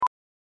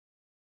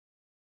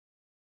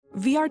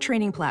VR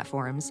training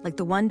platforms, like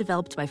the one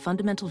developed by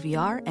Fundamental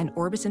VR and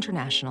Orbis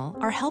International,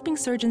 are helping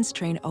surgeons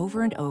train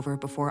over and over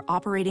before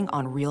operating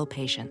on real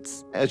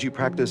patients. As you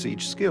practice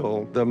each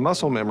skill, the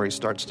muscle memory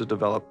starts to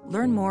develop.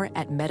 Learn more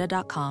at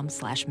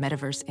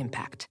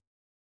meta.com/metaverseimpact.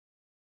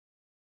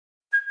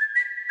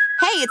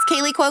 Hey, it's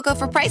Kaylee Cuoco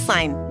for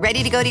Priceline.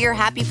 Ready to go to your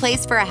happy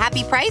place for a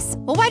happy price?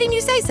 Well, why didn't you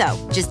say so?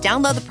 Just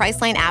download the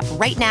Priceline app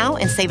right now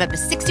and save up to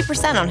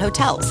 60% on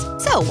hotels.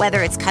 So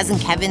whether it's Cousin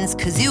Kevin's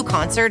Kazoo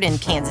Concert in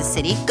Kansas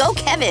City, go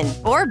Kevin,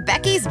 or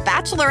Becky's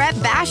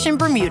Bachelorette Bash in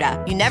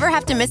Bermuda, you never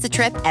have to miss a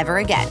trip ever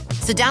again.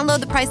 So download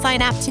the Priceline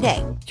app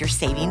today. Your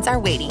savings are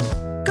waiting.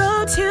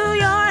 Go to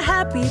your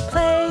happy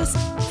place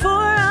for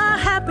a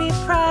happy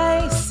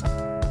price.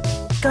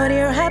 Go to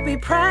your happy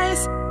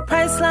price,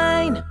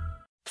 Priceline.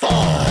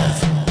 5,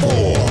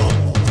 4,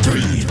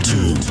 3,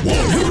 2,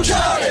 1. Who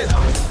Charted?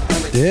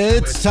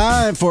 It's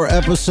time for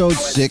episode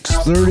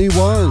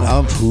 631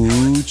 of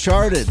Who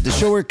Charted, the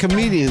show where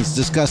comedians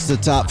discuss the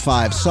top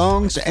 5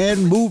 songs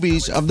and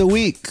movies of the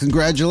week.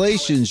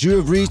 Congratulations, you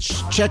have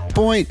reached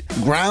checkpoint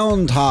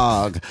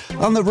Groundhog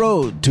on the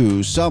road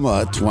to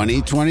summer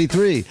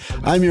 2023.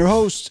 I'm your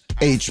host,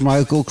 H.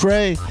 Michael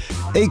Cray,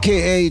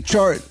 a.k.a.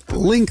 Chart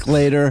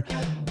Linklater,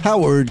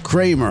 Howard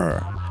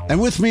Kramer. And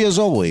with me as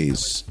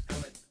always,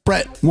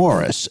 Brett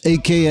Morris,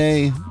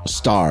 a.k.a.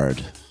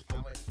 Starred.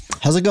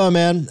 How's it going,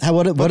 man?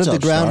 What did the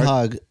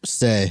groundhog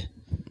say?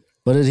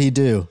 What did he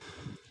do?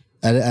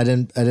 I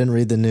didn't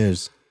read the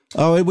news.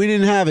 Oh, we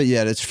didn't have it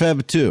yet. It's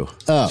Feb 2.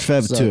 Oh, it's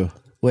Feb 2.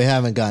 We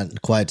haven't gotten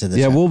quite to this.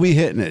 Yeah, we'll be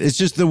hitting it. It's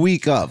just the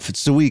week of.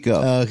 It's the week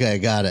of. Okay,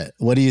 got it.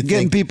 What do you think?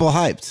 Getting people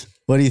hyped.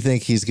 What do you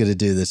think he's going to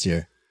do this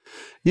year?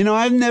 You know,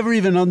 I've never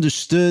even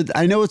understood.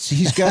 I know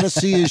he's got to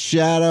see his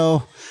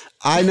shadow.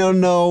 I don't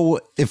know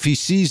if he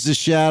sees the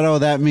shadow,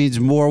 that means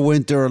more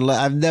winter. Or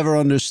I've never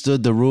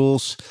understood the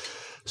rules.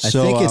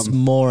 So, I think it's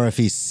more if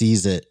he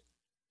sees it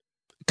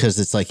because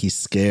it's like he's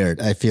scared.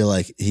 I feel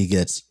like he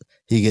gets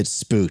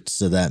spooked,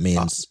 so that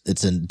means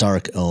it's a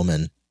dark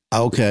omen.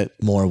 Okay,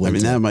 more winter. I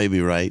mean, that might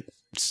be right.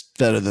 It's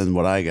better than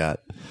what I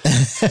got,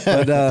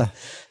 but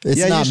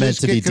it's not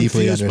meant to be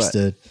deeply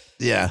understood.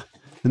 Yeah,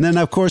 and then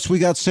of course we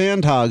got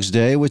Sandhogs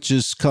Day, which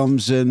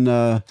comes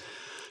in.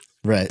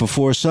 Right.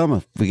 Before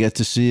summer. We get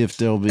to see if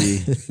there'll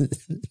be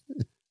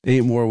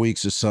 8 more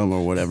weeks of summer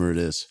or whatever it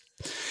is.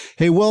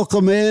 Hey,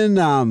 welcome in.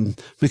 I'm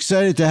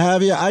excited to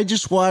have you. I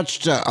just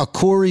watched a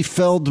Corey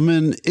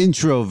Feldman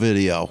intro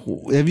video.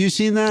 Have you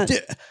seen that?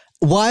 Dude,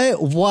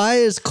 why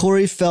is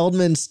Corey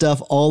Feldman stuff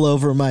all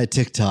over my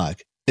TikTok?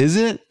 Is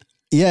it?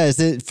 Yeah, is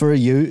it for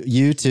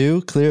you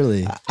too?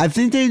 Clearly. I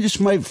think they just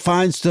might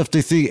find stuff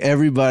they think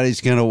everybody's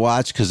going to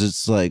watch because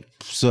it's like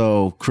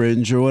so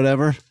cringe or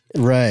whatever.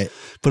 Right.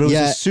 But it was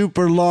a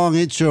super long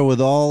intro with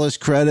all his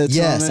credits.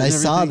 Yes, on it I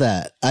saw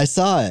that. I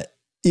saw it.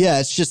 Yeah,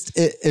 it's just,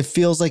 it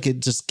feels like it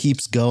just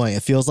keeps going.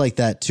 It feels like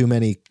that Too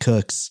Many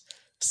Cooks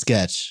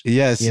sketch.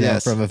 Yes, you know,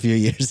 from a few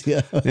years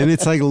ago. And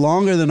it's like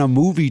longer than a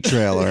movie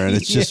trailer. And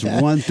it's just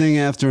one thing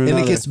after another.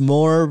 And it gets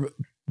more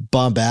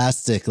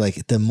bombastic,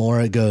 like the more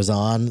it goes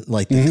on,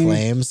 like the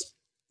claims,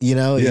 you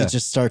know, he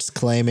just starts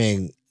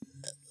claiming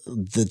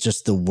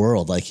the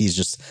world, like he's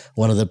just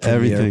one of the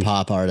premier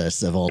pop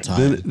artists of all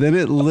time. Then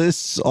it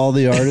lists all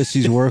the artists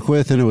he's worked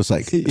with, and it was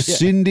like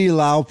Cyndi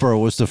Lauper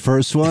was the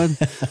first one,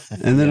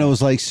 and then it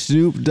was like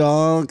Snoop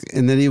Dogg,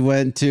 and then he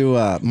went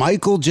to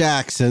Michael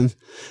Jackson.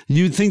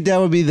 You'd think that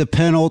would be the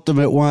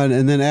penultimate one,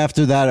 and then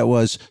after that it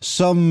was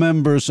some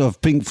members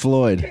of Pink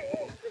Floyd.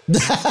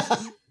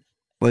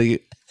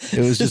 Like it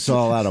was just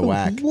all out of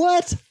whack.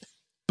 What?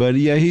 But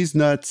yeah, he's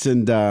nuts.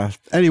 And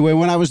anyway,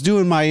 when I was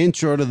doing my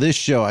intro to this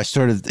show,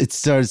 it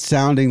started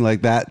sounding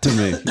like that to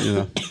me. You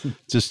know,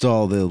 just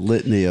all the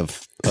litany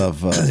of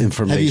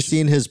information. Have you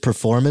seen his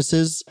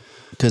performances?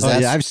 Because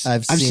I've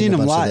seen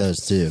him live. Of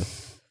those too.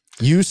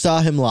 You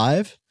saw him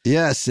live?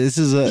 Yes, this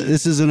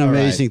is an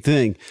amazing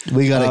thing.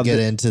 We got to get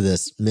into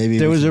this. Maybe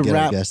there was a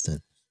rap guest in.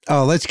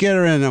 Oh, let's get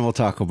her in and we'll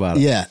talk about it.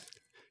 Yeah.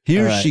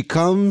 Here she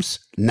comes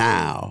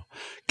now.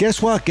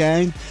 Guess what,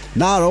 gang?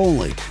 Not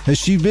only has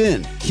she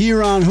been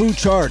here on Who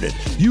Charted,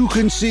 you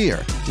can see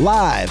her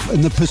live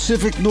in the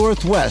Pacific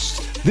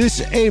Northwest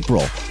this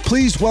April.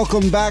 Please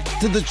welcome back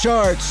to the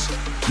charts,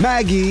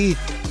 Maggie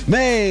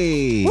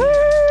May. Woo!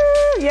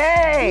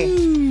 Yay!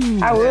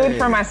 Woo, I wooed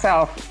for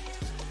myself.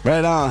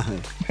 Right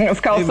on. It's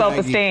called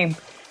self-esteem.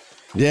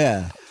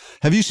 Yeah.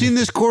 Have you seen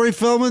this Corey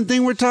Feldman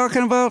thing we're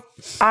talking about?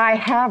 I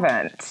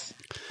haven't,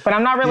 but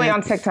I'm not really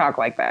on TikTok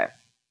like that.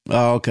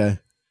 Oh, okay.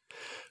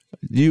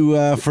 You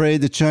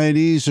afraid the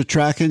Chinese are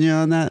tracking you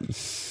on that?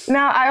 No,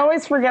 I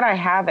always forget I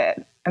have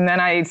it. And then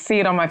I see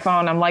it on my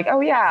phone. I'm like,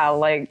 oh, yeah,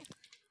 like,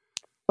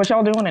 what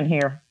y'all doing in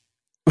here?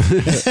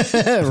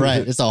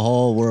 Right. It's a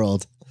whole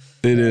world.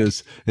 It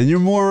is. And you're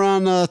more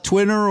on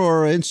Twitter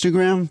or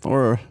Instagram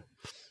or?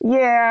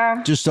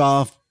 Yeah. Just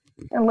off?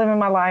 And living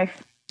my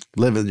life.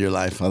 Living your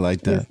life. I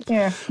like that.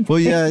 Yeah. Well,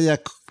 yeah.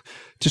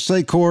 Just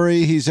like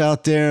Corey, he's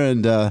out there,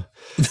 and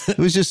it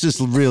was just this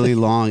really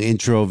long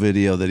intro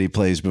video that he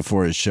plays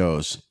before his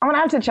shows. I'm going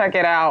to have to check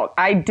it out.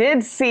 I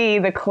did see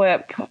the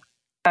clip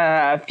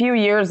a few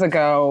years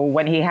ago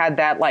when he had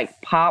that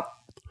like pop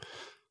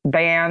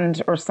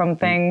band or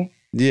something.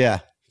 Yeah.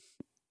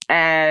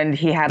 And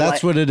he had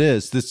That's what it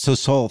is. That's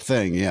this whole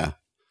thing. Yeah.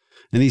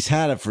 And he's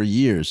had it for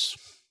years.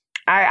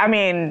 I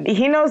mean,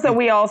 he knows that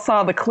we all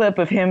saw the clip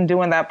of him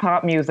doing that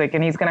pop music,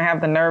 and he's going to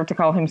have the nerve to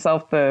call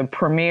himself the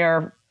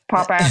premier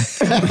pop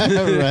act.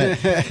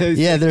 Right.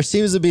 Yeah, there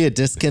seems to be a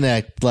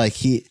disconnect. Like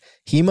he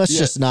must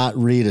just not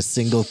read a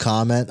single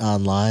comment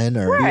online.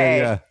 Or right.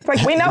 Yeah. It's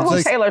like, we know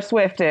who Taylor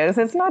Swift is.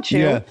 It's not you.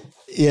 Yeah.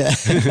 Yeah.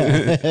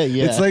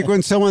 It's like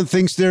when someone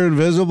thinks they're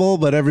invisible,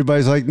 but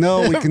everybody's like,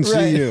 no, we can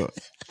see you.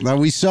 Now,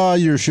 we saw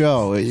your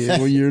show.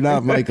 You're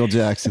not Michael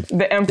Jackson.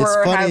 The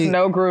Emperor has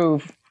no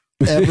groove.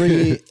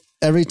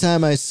 Every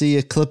time I see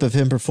a clip of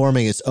him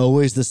performing, it's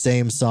always the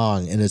same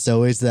song. And it's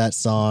always that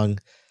song,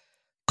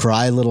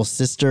 Cry Little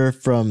Sister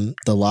from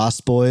the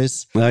Lost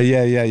Boys.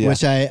 Yeah.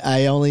 Which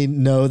I only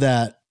know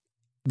that,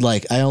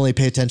 like, I only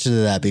pay attention to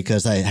that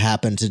because I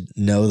happen to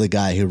know the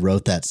guy who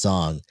wrote that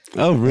song.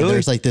 Oh, really? And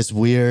there's like this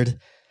weird,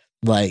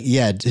 like,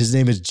 yeah, his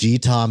name is G.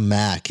 Tom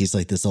Mack. He's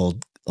like this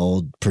old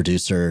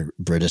producer,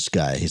 British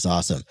guy. He's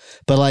awesome.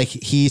 But like,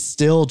 he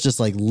still just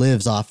like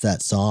lives off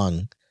that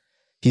song.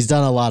 He's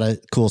done a lot of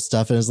cool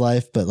stuff in his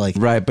life, but like,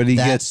 right. But he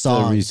gets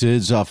song, the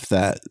residues off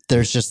that.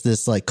 There's just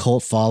this like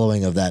cult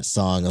following of that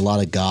song. A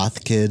lot of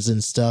goth kids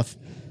and stuff.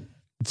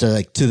 So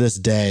like to this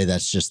day,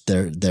 that's just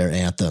their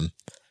anthem.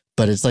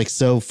 But it's like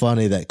so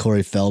funny that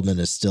Corey Feldman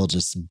is still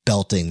just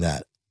belting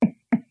that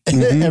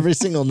every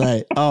single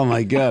night. Oh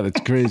my God, it's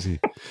crazy.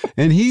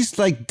 And he's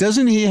like,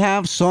 doesn't he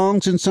have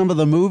songs in some of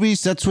the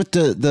movies? That's what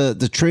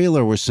the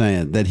trailer was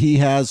saying, that he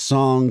has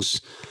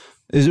songs.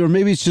 Or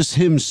maybe it's just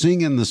him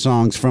singing the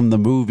songs from the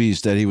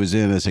movies that he was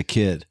in as a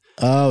kid.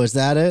 Oh, is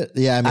that it?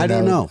 Yeah, I mean, I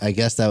don't know. I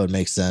guess that would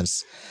make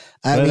sense.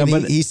 I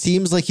mean, he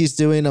seems like he's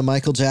doing a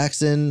Michael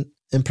Jackson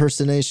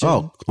impersonation.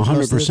 Oh,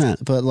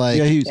 100%. But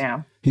like,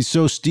 he's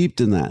so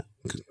steeped in that.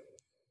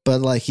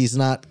 But like, he's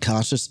not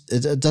conscious.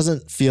 It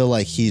doesn't feel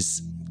like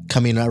he's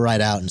coming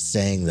right out and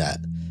saying that.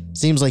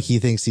 Seems like he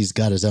thinks he's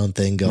got his own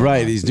thing going.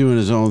 Right, on. He's doing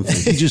his own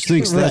thing. He just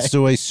thinks that's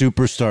the way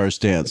superstars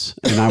dance,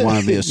 and I want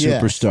to be a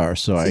superstar,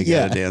 so I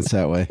gotta dance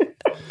that way.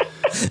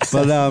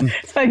 But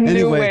it's like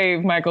new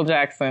wave Michael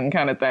Jackson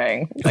kind of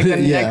thing, like the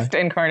next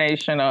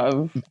incarnation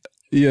of.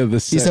 Yeah,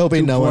 he's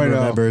hoping no one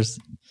remembers.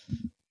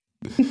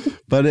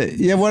 But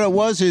what it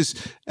was is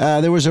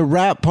there was a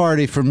rap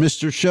party for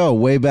Mr. Show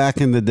way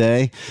back in the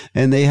day,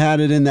 and they had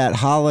it in that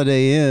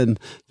Holiday Inn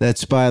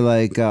that's by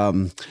like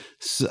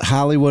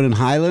Hollywood and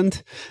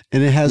Highland,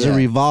 and it has a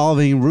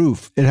revolving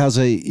roof. It has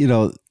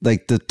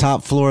like the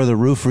top floor of the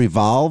roof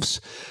revolves.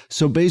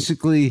 So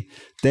basically,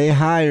 they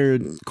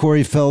hired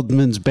Corey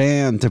Feldman's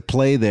band to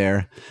play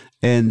there,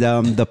 and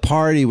the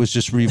party was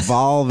just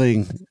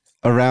revolving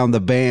around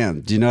the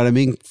band. Do you know what I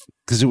mean?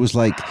 Because it was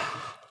like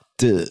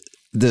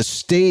the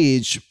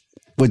stage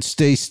would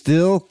stay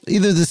still.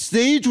 Either the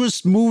stage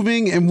was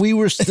moving and we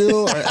were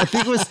still. I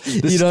think it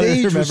was. You don't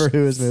remember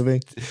who was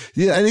moving?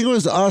 Yeah, I think it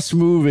was us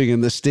moving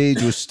and the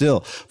stage was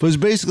still. But it was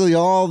basically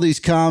all these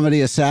comedy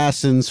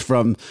assassins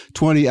from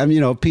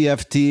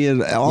PFT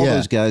and all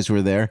those guys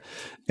were there,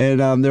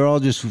 and they're all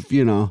just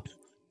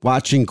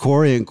watching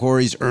Corey, and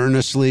Corey's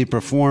earnestly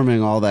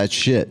performing all that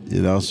shit.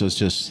 So it's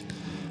just.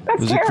 That's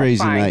it was a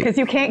crazy night because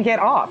you can't get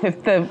off.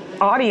 If the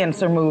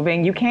audience are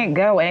moving, you can't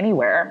go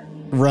anywhere.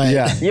 Right.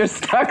 Yeah. You're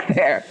stuck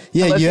there.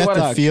 Yeah, you have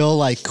to feel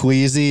like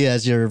queasy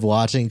as you're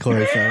watching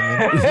Corey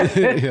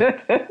Feldman.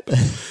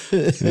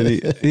 And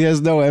he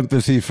has no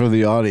empathy for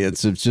the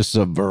audience. It's just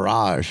a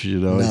barrage,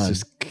 It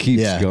just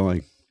keeps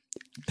going.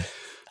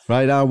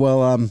 Right on.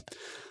 Well,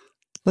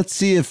 let's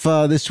see if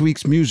this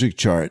week's music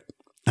chart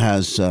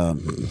has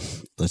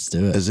let's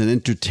do it. As an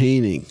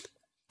entertaining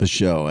the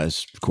show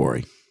as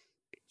Corey.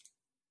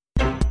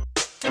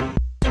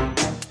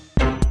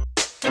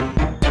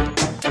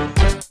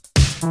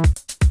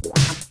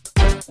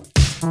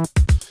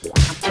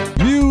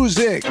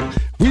 Music.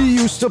 We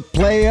used to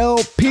play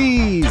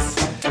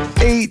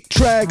LPs, 8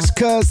 tracks,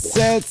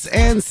 cassettes,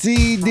 and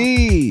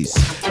CDs.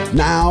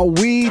 Now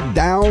we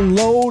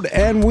download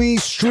and we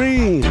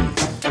stream.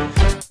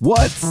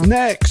 What's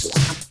next?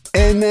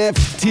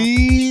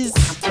 NFTs?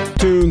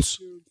 Tunes.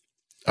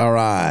 All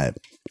right.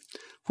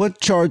 What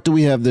chart do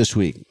we have this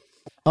week?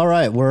 All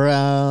right, we're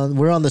on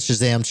the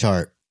Shazam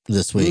chart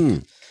this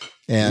week,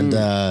 and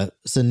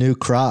it's a new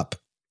crop.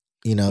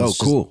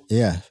 Cool.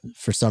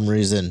 For some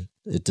reason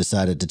it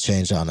decided to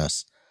change on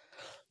us.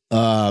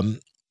 All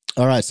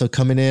right, so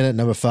coming in at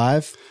number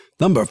 5.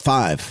 Number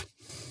 5.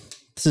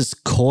 This is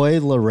Coi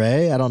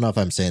Leray. I don't know if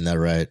I'm saying that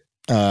right.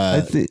 I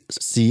think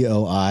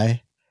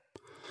COI.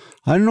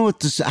 I don't know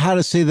how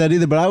to say that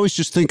either, but I always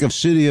just think of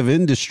City of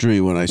Industry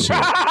when I say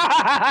it.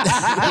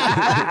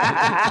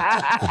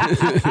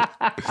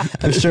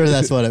 I'm sure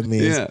that's what it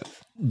means. Yeah.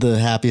 The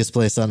happiest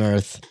place on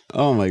earth.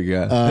 Oh my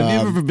God. Have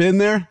you ever been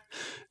there?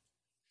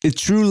 It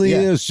truly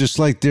is just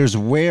like there's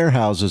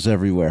warehouses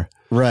everywhere.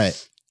 Right.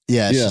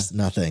 Yeah. It's just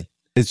nothing.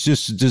 It's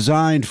just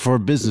designed for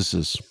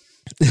businesses.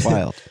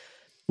 Wild.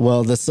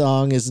 Well, the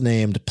song is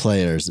named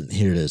Players, and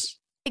here it is.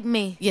 Like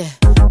me, yeah.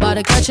 About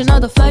to catch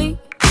another fight,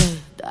 yeah.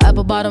 The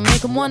apple bottom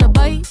make him wanna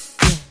bite,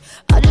 yeah.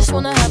 I just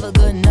wanna have a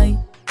good night.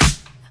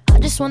 I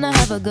just wanna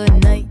have a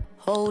good night.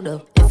 Hold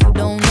up, if you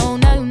don't know,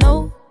 now you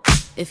know.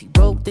 If you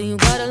broke, then you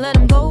gotta let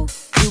him go.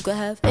 You could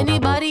have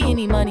anybody,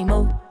 any money,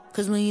 mo.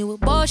 Cause when you a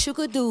boss, you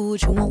could do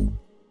what you want.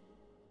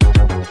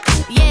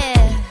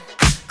 Yeah,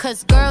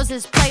 cause girls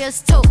is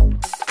players too.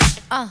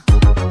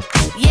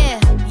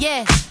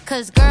 Yeah,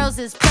 cause girls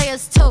is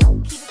players too.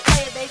 Keep it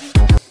playing, baby.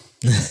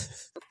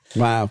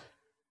 Wow.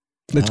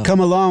 It's come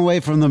a long way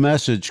from the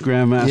message,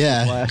 Grandmaster.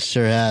 Yeah, Flash.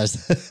 sure has.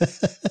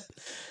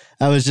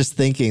 I was just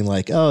thinking,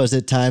 like, oh, is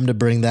it time to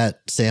bring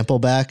that sample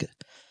back?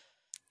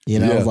 You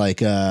know,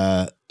 like,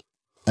 I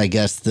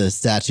guess the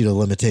statute of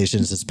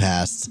limitations is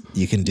passed.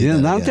 You can do that.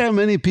 Yeah, not that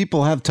many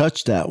people have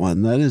touched that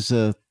one. That is,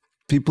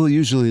 people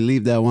usually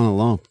leave that one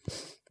alone.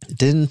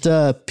 Didn't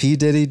P.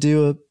 Diddy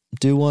do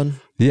one?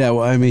 Yeah,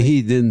 well, I mean,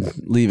 he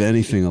didn't leave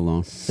anything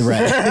alone.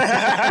 Right.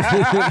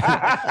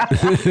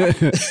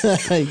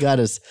 He got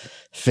his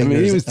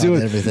fingers he was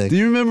doing everything. Do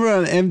you remember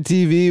on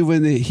MTV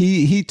when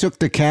he took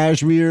the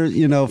Kashmir,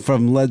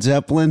 from Led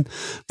Zeppelin,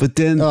 but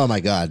then oh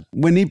my God,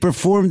 when he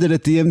performed it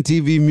at the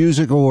MTV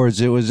Music Awards,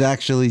 it was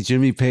actually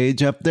Jimmy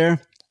Page up there.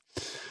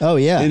 Oh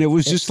yeah, and it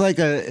was just like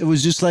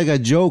a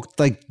joke.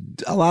 Like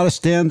a lot of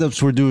stand-ups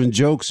were doing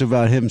jokes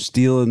about him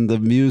stealing the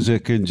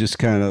music and just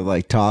kind of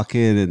like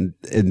talking, and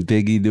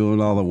Biggie doing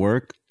all the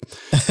work.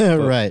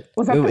 Right,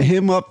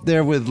 him up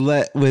there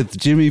with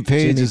Jimmy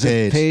Page as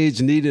if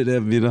Page needed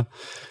him.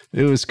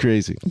 It was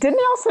crazy. Didn't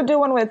he also do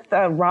one with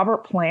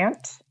Robert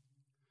Plant?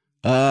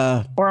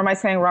 Or am I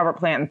saying Robert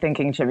Plant and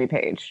thinking Jimmy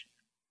Page?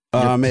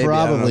 Maybe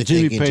probably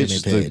Jimmy Page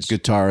is the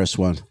guitarist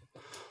one.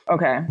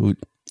 Okay.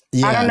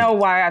 Yeah. I don't know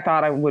why I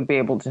thought I would be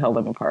able to tell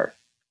them apart.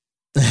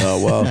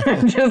 Oh well,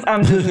 I'm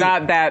just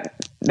not that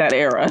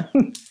era.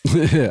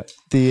 Yeah.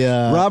 The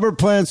Robert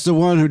Plant's the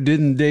one who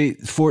didn't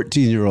date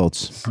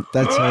 14-year-olds.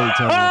 That's how you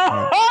tell them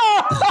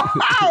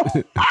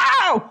apart.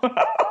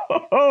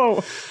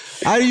 Ow!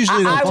 I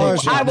usually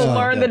don't I will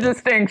learn the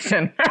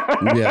distinction.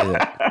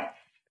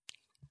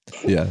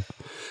 Yeah.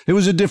 It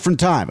was a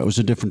different time.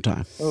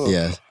 Ooh.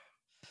 Yeah.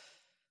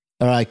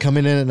 All right,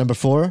 coming in at number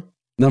 4.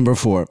 Number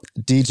 4.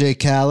 DJ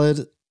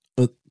Khaled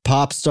with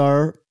Pop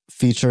Star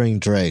featuring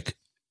Drake.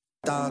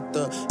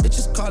 Doctor,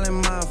 bitches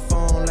calling my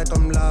phone like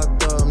I'm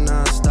locked up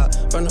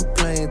nonstop. From the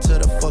plane to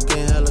the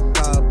fucking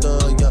helicopter,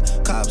 yeah.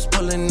 Cops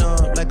pulling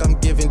up like I'm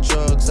giving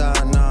drugs. Nah.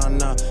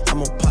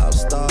 I'm a pop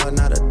star,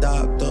 not a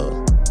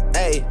doctor.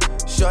 Hey,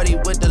 shorty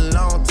with the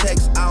long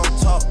text, I don't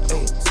talk.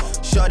 Ay.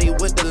 Shorty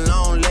with the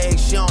long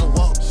legs, she don't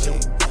walk. Ay.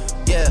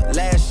 Yeah,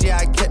 last year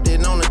I kept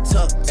it on the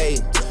tuck. Ay.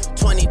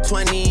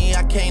 2020,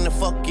 I came to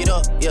fuck it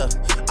up. Yeah,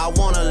 I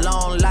want a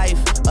long life,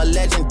 a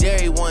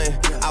legendary one.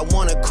 I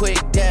want a quick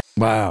death.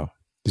 Wow,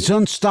 it's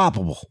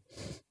unstoppable.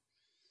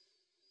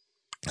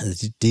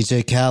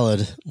 DJ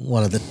Khaled,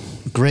 one of the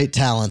great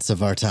talents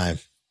of our time.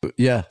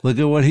 Yeah, look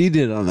at what he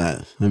did on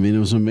that. I mean, it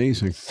was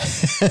amazing.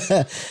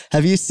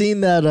 Have you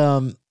seen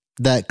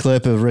that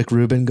clip of Rick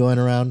Rubin going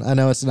around? I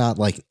know it's not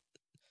like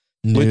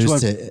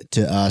news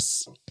to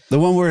us. The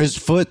one where his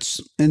foot's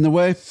in the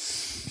way?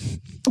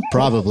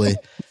 Probably.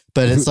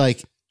 But it's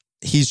like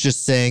he's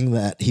just saying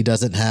that he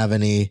doesn't have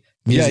any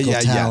musical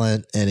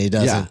talent and he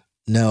doesn't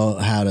know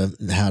how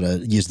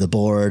to use the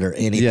board or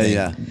anything.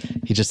 Yeah.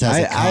 He just has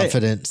a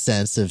confident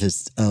sense of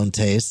his own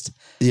taste.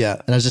 Yeah.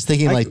 And I was just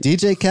thinking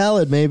DJ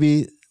Khaled,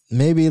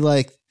 maybe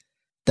like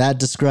that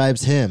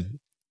describes him,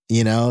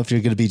 if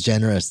you're going to be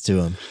generous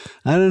to him.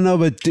 I don't know,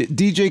 but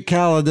DJ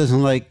Khaled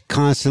doesn't like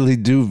constantly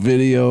do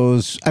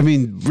videos. I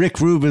mean,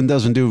 Rick Rubin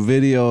doesn't do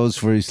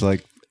videos where he's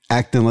like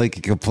acting like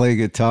he can play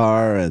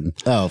guitar and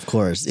of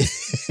course.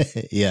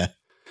 Yeah.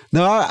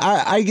 No,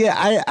 I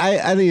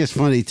think it's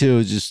funny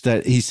too, just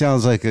that he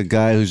sounds like a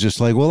guy who's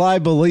just like, well, I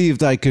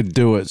believed I could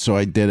do it, so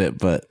I did it.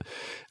 But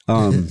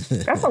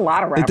that's a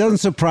lot of rappers. It doesn't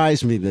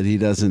surprise me that he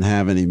doesn't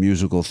have any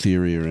musical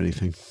theory or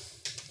anything.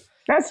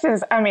 That's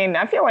just, I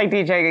feel like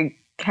DJ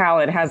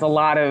Khaled has a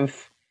lot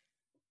of,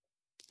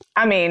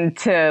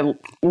 to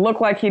look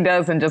like he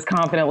does and just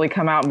confidently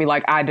come out and be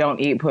like, I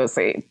don't eat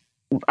pussy.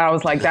 I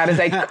was like, that is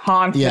a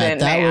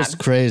confident man. That was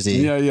crazy.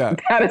 Yeah.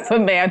 That is a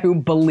man who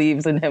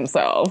believes in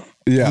himself.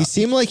 Yeah. He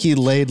seemed like he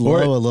laid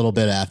low a little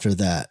bit after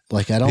that.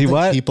 Like, I don't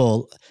think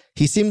people...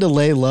 He seemed to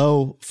lay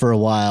low for a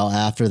while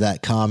after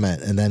that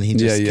comment, and then he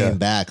just came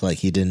back like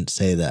he didn't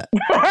say that.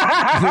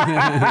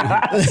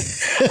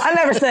 I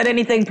never said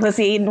anything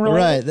pussy eating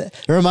related. Right.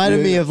 It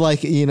reminded me of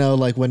like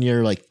when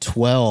you're like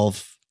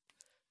 12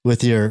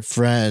 with your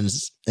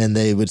friends and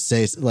they would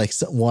say, like,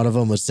 one of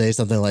them would say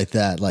something like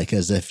that, like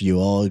as if you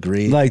all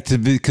agree. Like,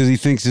 because he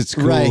thinks it's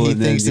cool. Right, he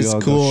thinks it's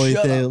cool.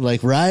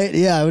 Like, right?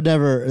 Yeah, I would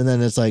never. And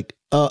then it's like,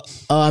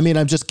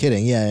 I'm just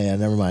kidding. Yeah,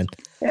 never mind.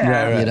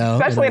 Yeah, right.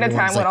 Especially at a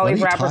time when all these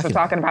rappers are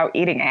talking about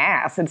eating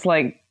ass. It's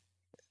like,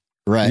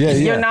 right? Yeah.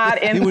 You're not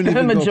in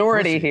the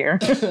majority here.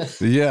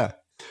 Yeah,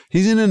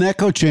 he's in an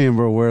echo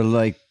chamber where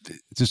like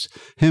just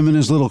him and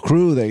his little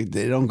crew. They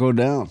don't go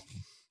down.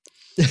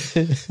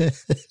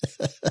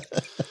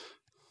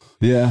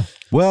 Yeah.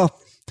 Well,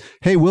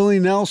 Hey, Willie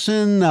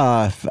Nelson.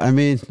 I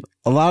mean,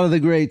 a lot of the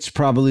greats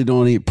probably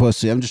don't eat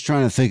pussy. I'm just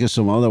trying to think of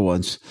some other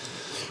ones.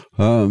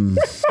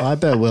 I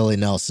bet Willie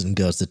Nelson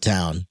goes to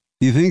town.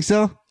 You think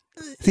so?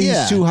 I think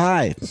he's too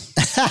high.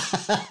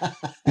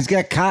 He's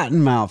got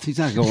cotton mouth. He's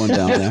not going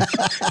down there.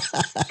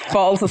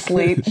 Falls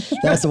asleep.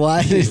 That's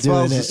why he's doing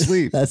falls it.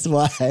 asleep. That's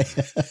why.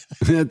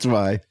 That's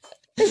why.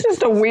 It's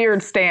just a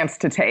weird stance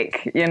to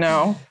take, you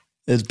know?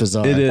 It's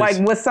bizarre. It is. Like,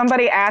 was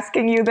somebody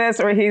asking you this,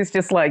 or he's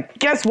just like,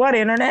 guess what,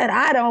 internet?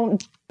 I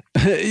don't.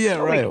 Yeah,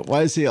 right.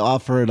 Why does he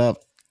offer it up?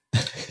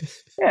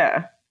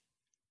 Yeah.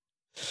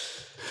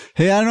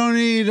 Hey, I don't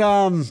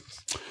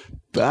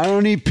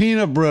need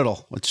peanut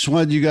brittle. I just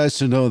wanted you guys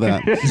to know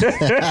that.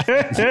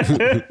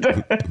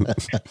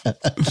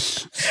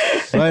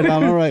 Right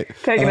on, all right.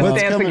 Taking a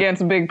stance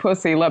against big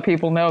pussy, let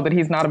people know that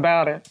he's not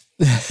about it.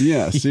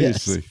 Yeah,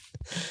 seriously.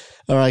 Yes.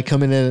 All right,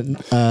 coming in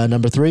at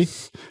number 3.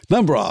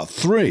 Number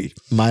 3.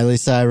 Miley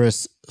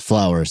Cyrus,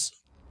 Flowers.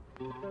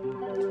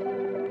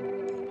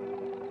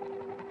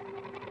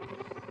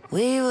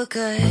 We were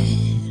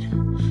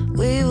good,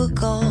 we were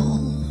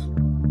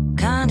gold,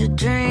 kind of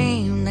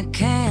dream that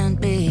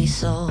can't be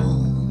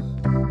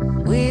sold.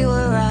 We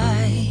were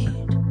right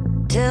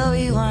till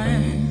we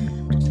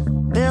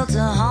weren't, built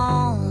a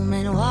home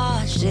and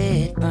watched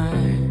it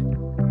burn.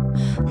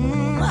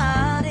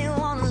 I didn't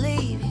want to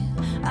leave you,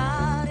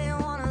 I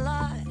didn't want to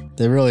lie.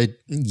 They really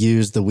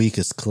used the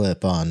weakest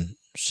clip on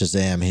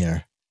Shazam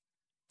here.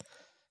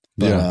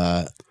 But,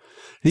 yeah.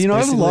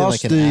 I've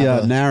lost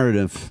the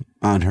narrative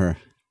on her.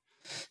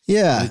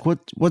 Yeah. Like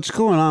what's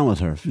going on with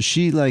her? Is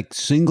she like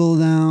single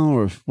now,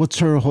 or what's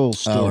her whole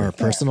story? Oh, her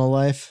personal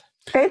life?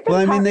 Well,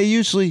 I mean, they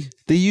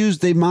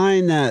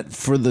mine that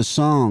for the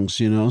songs,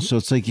 so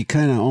it's like you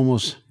kind of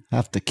almost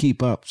have to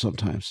keep up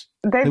sometimes.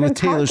 They've been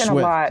talking a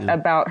lot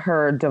about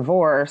her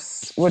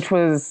divorce, which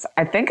was,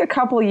 I think, a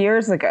couple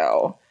years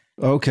ago.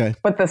 Okay.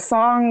 But the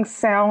song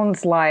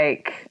sounds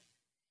like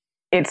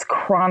it's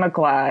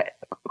chronicling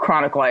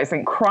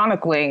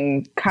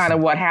kind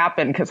of what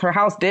happened, because her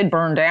house did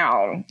burn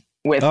down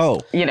with,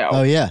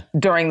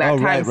 during that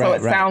time. So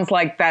it sounds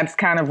like that's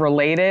kind of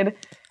related.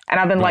 And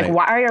I've been like,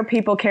 why are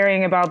people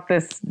caring about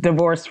this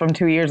divorce from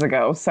 2 years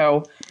ago?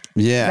 So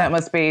that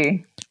must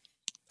be.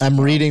 I'm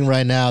reading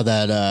right now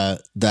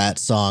that that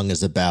song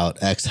is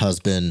about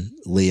ex-husband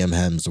Liam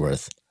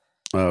Hemsworth.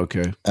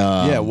 Okay.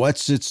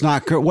 It's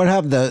not, what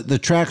happened? The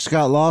tracks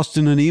got lost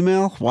in an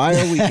email? Why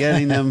are we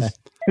getting them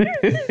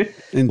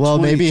in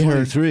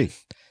 2023?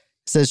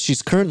 Says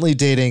she's currently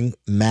dating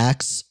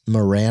Max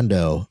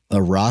Mirando,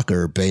 a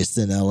rocker based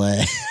in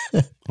LA.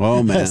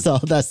 Oh, man.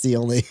 That's the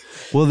only.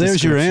 Well,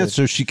 there's your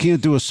answer. She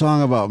can't do a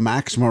song about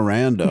Max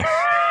Mirando.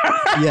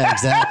 Yeah,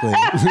 exactly.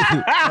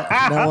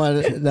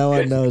 no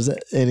one knows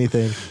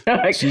anything.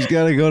 She's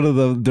got to go to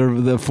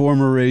the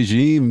former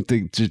regime to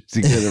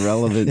get a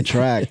relevant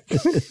track.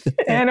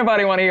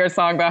 Anybody want to hear a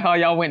song about how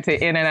y'all went to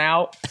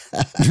In-N-Out?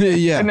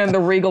 Yeah. And then the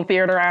Regal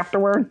Theater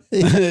afterward?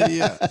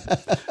 Yeah.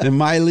 And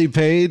Miley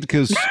paid,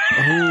 because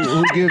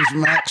who gives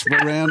Max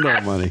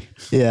Miranda money?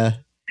 Yeah.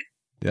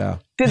 Yeah.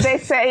 Did they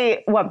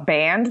say what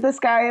band this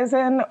guy is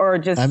in, or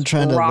just I'm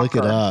trying rocker? to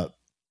look it up.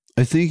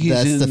 I think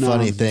he's in the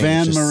funny thing.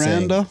 Van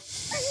Miranda.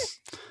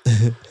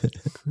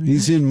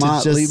 He's in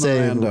Motley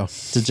Miranda.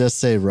 To just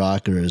say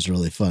rocker is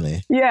really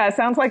funny. Yeah, it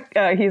sounds like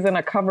he's in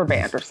a cover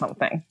band or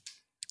something.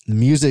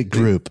 Music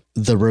group,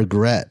 The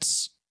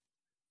Regrets.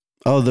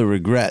 Oh, The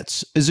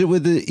Regrets. Is it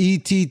with the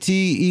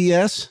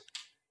ETTES?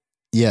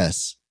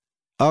 Yes.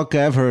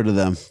 Okay, I've heard of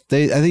them.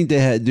 I think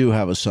they do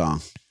have a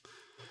song.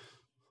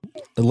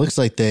 It looks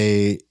like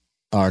they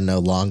are no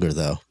longer,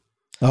 though.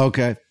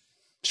 Okay.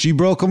 She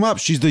broke them up.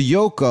 She's the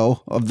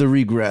Yoko of The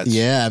Regrets.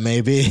 Yeah,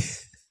 maybe.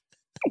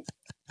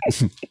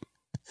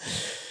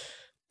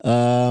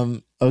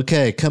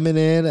 Okay, coming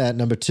in at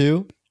number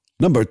 2.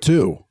 Number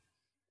 2.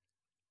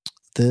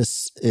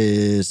 This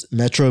is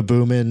Metro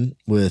Boomin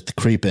with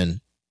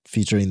Creepin',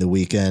 featuring The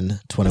Weeknd,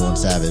 21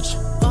 Savage.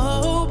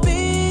 Oh,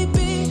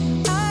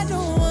 baby, I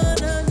don't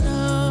wanna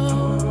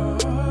know.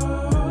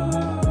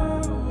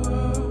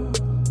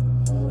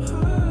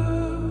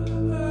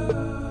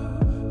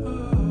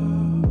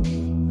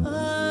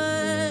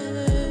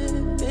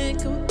 I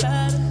think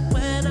about it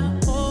when I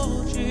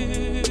hold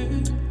you.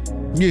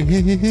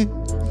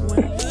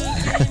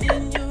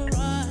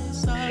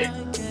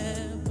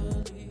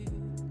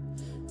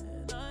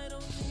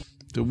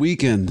 The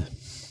Weeknd.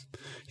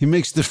 He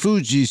makes the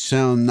Fugees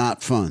sound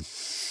not fun.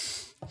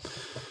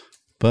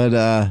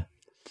 But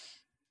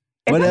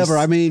whatever.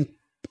 I mean,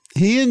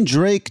 he and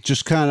Drake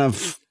just kind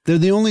of, they're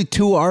the only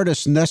two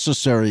artists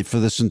necessary for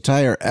this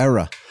entire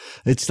era.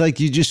 It's like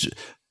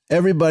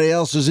everybody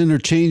else is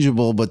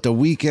interchangeable, but The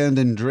Weeknd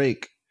and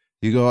Drake,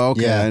 you go,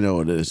 okay, yeah. I know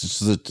what it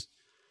is.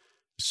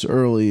 It's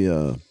early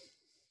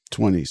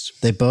 20s.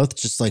 They both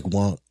just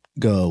won't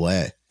go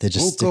away. They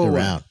just stick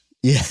around.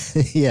 Yeah.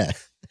 Yeah.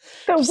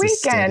 The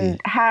Weeknd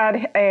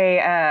had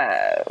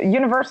a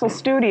Universal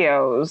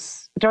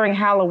Studios during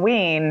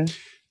Halloween.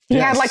 He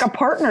had a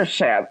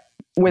partnership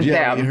with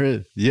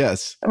them.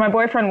 Yes. My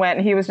boyfriend went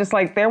and he was just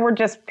like, there were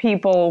just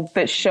people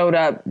that showed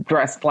up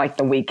dressed like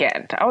The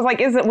Weeknd. I was like,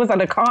 was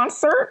it a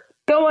concert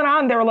going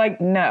on? They were like,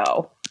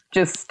 no,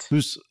 just.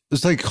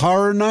 It's like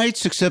Horror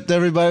Nights, except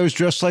everybody was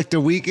dressed like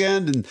The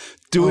Weeknd and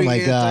doing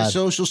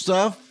antisocial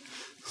stuff.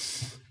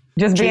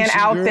 Just being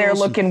out there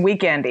looking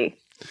weekendy.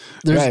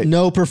 There's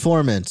no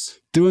performance.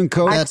 Doing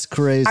coke. That's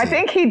crazy. I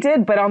think he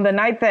did, but on the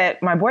night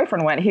that my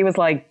boyfriend went, he was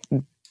like,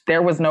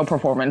 there was no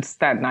performance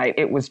that night.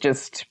 It was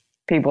just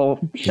people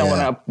showing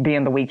up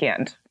being The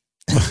Weeknd.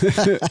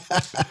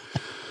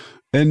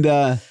 And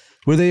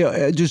were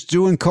they just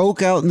doing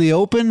coke out in the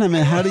open? I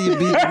mean, how do you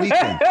beat The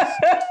Weeknd?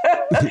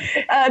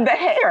 The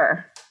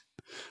hair.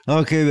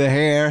 Okay, the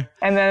hair.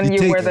 And then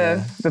you wear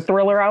the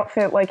Thriller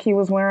outfit like he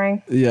was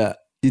wearing. Yeah.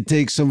 You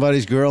take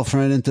somebody's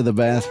girlfriend into the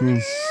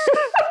bathroom.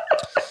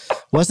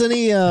 Wasn't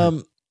he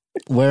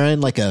wearing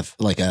like a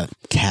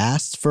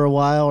cast for a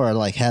while, or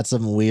like had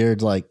some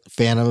weird like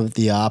Phantom of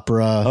the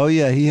Opera? Oh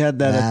yeah, he had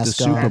that at the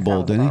Super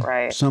Bowl, didn't he?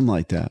 Right. Something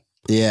like that.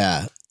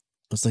 Yeah. It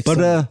was like,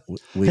 but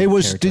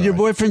did your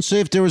boyfriend say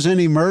if there was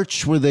any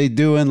merch? Were they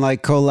doing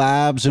like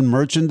collabs and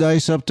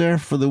merchandise up there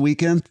for The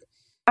Weeknd?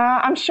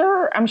 I'm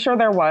sure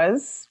there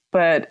was,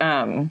 but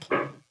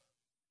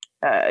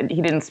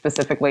he didn't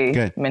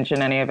specifically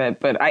mention any of it.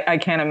 But I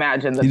can't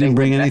imagine that he didn't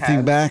bring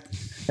anything back.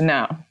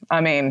 No,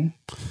 I mean,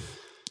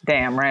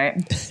 damn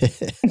right.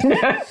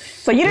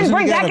 So you didn't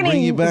bring back any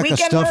bring you back Weeknd a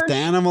stuffed merch?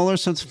 animal or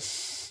something?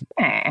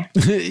 Nah.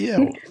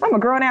 Yeah, I'm a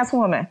grown ass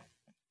woman.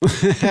 I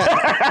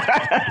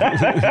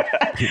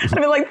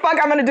mean, like, fuck,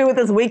 I'm gonna do with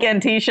this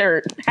Weeknd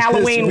T-shirt.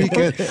 Halloween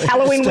weekend.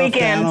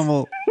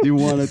 Animal you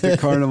won at the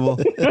carnival.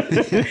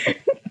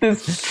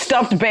 This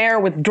stuffed bear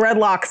with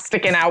dreadlocks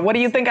sticking out. What do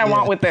you think I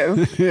want with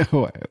this?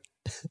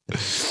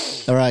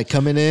 All right,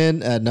 coming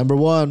in at number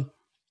one.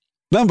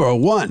 Number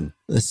one.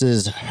 This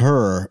is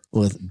Her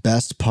with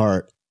Best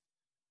Part,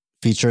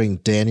 featuring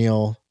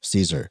Daniel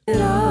Caesar. I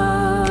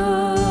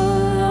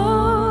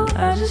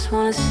just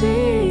want to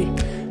see.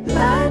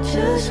 I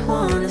just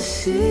want to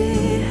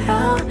see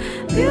how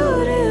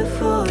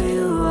beautiful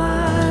you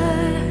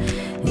are.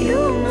 You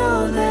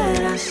know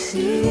that I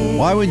see.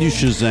 Why would you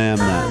Shazam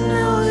that? I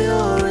know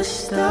you're a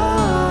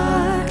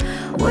star.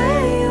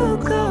 Where you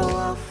go,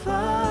 I'll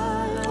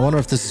follow. I wonder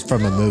if this is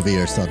from a movie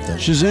or something.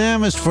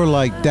 Shazam is for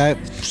like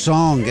that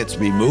song gets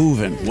me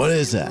moving. What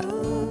is that?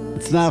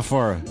 It's not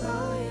for,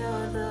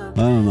 I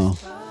don't know.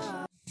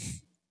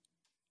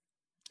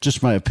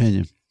 Just my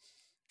opinion.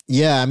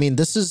 Yeah, I mean,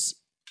 this is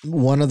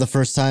one of the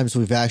first times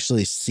we've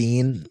actually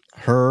seen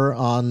Her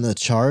on the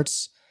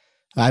charts.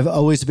 I've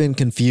always been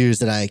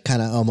confused, and I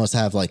kind of almost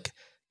have like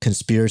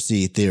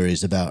conspiracy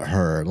theories about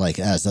her. Like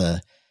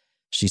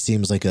she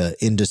seems like a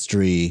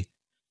industry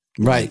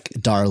like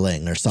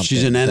darling or something.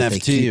 She's an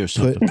NFT or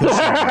something.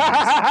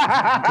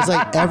 It's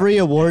like every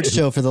award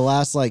show for the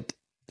last like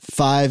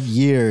 5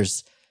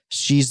 years,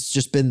 she's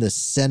just been the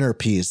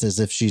centerpiece, as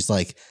if she's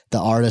like the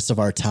artist of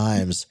our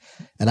times.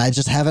 And I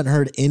just haven't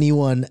heard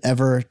anyone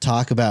ever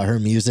talk about her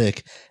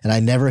music, and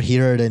I never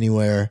hear it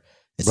anywhere.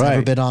 It's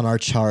never been on our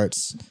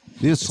charts.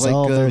 It's like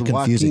a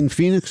Joaquin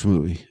Phoenix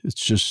movie.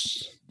 It's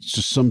just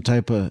some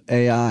type of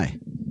AI.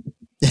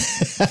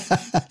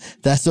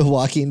 That's a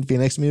Joaquin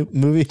Phoenix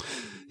movie?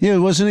 Yeah,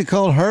 wasn't it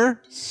called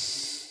Her?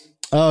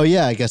 Oh,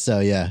 yeah, I guess so,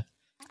 yeah.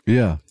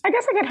 Yeah. I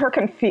guess I get her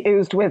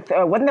confused with,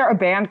 wasn't there a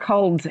band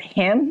called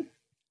Him?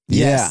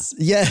 Yes,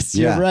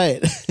 you're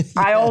right.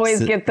 I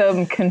always get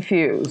them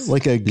confused.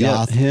 Like a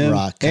goth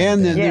rock.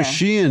 And then there's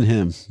She and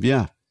Him.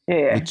 Yeah.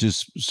 Which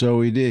is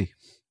Zoe D.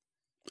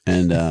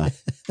 And that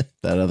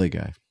other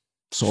guy,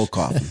 Soul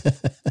Coffin.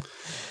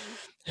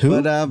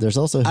 Who? But, there's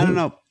also who? I don't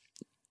know.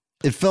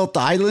 It felt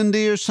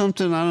islandy or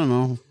something. I don't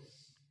know.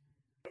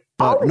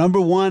 But number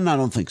one, I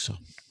don't think so.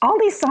 All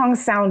these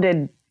songs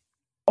sounded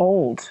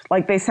old.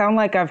 Like they sound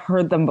like I've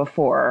heard them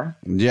before.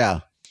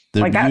 Yeah.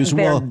 Like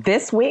they're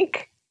this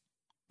week?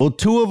 Well,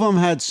 two of them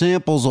had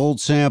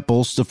old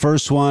samples. The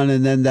first one,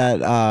 and then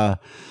that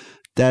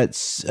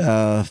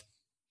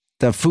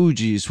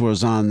Fugees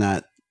was on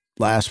that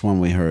last one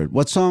we heard.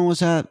 What song was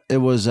that? It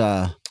was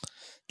that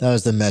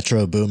was the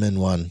Metro Boomin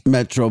one.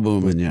 Metro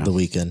Boomin, yeah. The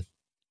Weeknd.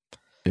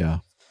 Yeah.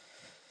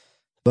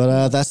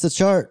 But that's the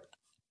chart.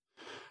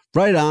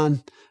 Right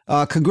on.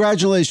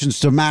 Congratulations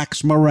to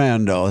Max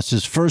Miranda. It's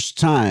his first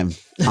time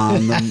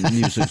on the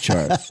music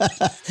chart.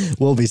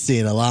 We'll be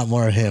seeing a lot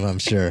more of him, I'm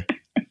sure.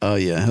 Oh,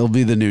 yeah. He'll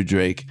be the new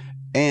Drake.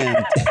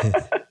 And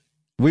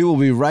we will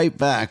be right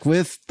back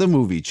with the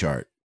movie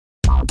chart.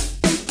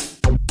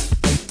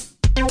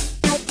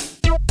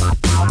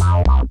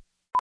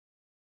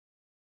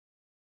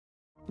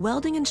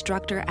 Welding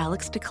instructor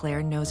Alex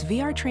DeClaire knows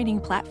VR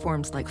training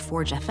platforms like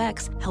Forge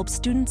FX help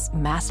students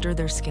master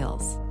their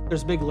skills.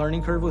 There's a big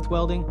learning curve with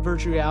welding.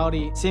 Virtual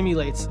reality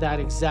simulates that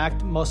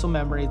exact muscle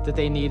memory that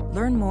they need.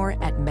 Learn more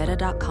at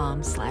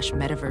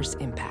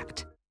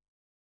meta.com/metaverseimpact.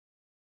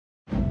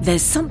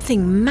 There's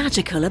something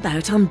magical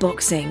about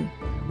unboxing.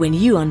 When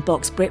you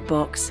unbox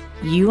BritBox,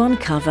 you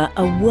uncover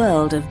a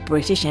world of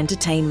British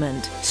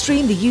entertainment.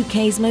 Stream the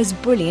UK's most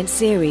brilliant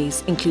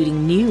series,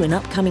 including new and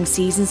upcoming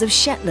seasons of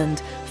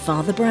Shetland,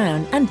 Father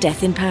Brown and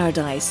Death in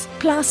Paradise.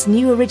 Plus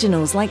new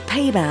originals like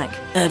Payback,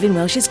 Irving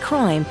Welsh's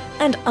Crime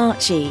and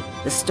Archie,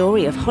 the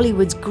story of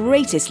Hollywood's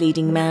greatest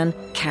leading man,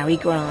 Cary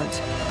Grant.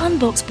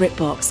 Unbox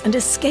BritBox and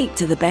escape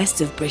to the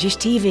best of British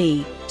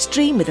TV.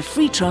 Stream with a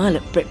free trial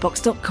at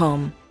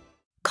BritBox.com.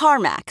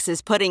 CarMax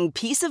is putting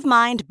peace of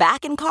mind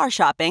back in car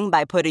shopping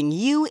by putting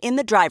you in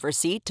the driver's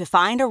seat to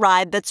find a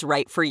ride that's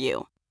right for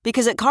you.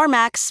 Because at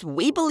CarMax,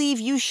 we believe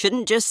you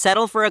shouldn't just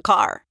settle for a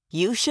car.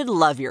 You should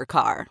love your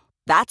car.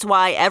 That's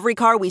why every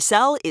car we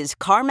sell is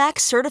CarMax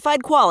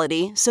certified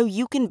quality, so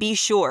you can be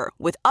sure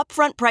with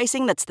upfront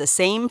pricing that's the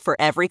same for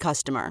every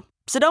customer.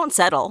 So don't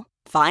settle.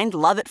 Find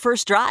love at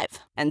first drive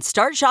and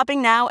start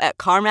shopping now at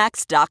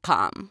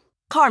CarMax.com.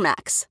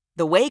 CarMax,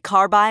 the way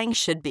car buying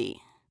should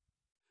be.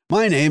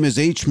 My name is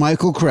H.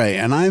 Michael Cray,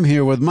 and I'm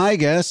here with my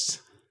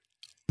guest,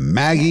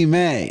 Maggie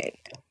May,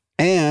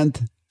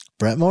 and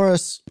Brett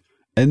Morris.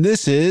 And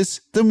this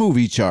is the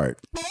Movie Chart.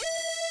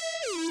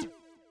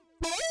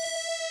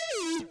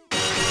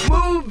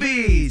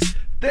 Movies,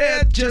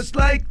 they're just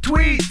like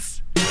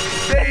tweets.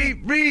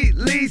 They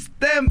release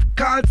them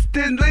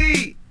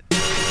constantly.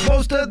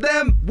 Most of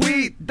them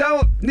we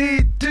don't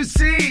need to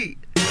see.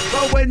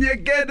 But when you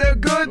get a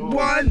good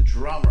one,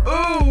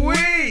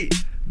 ooh-wee,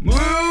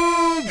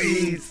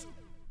 movies.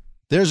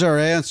 There's our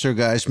answer,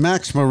 guys.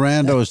 Max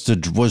Miranda was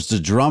the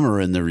drummer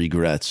in The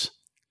Regrets.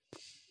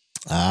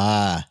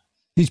 Ah.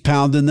 He's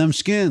pounding them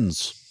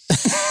skins.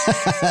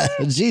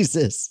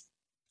 Jesus.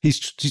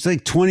 She's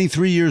like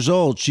 23 years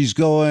old. She's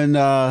going,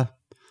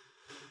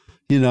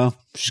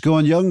 she's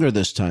going younger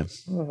this time.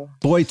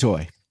 Boy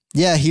toy.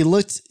 Yeah, he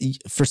looked,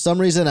 for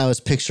some reason, I was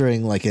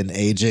picturing like an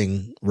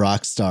aging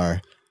rock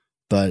star,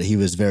 but he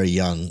was very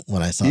young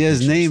when I saw him. Yeah,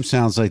 his name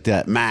sounds like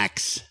that.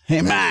 Max.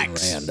 Hey,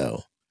 Max. Miranda.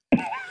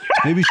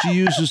 Maybe she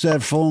uses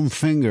that foam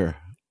finger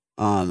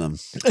on them.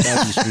 I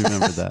just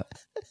remember that.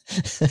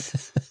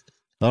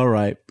 All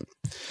right.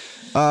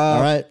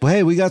 All right. Well,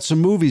 hey, we got some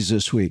movies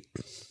this week.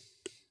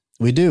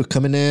 We do.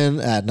 Coming in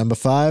at number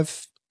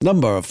 5.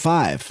 Number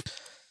 5.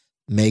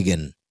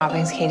 Megan.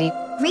 Thanks, Katie.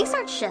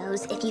 Research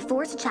shows if you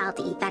force a child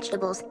to eat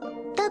vegetables,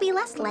 they'll be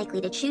less likely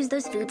to choose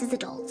those foods as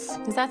adults.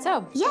 Is that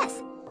so?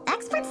 Yes.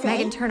 Experts say...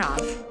 Megan, turn off.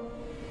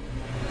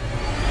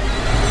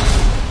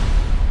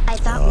 I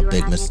thought we were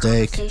big having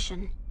mistake. a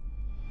conversation.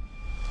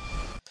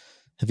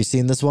 Have you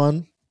seen this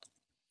one?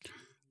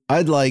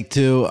 I'd like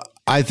to.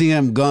 I think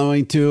I'm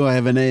going to. I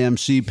have an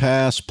AMC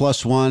pass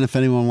 +1 if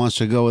anyone wants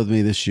to go with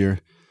me this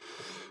year.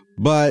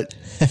 But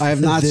I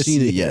have not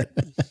seen it yet.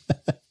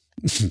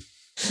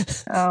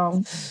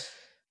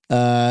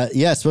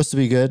 Yeah, it's supposed to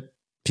be good.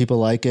 People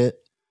like it.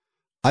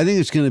 I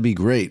think it's going to be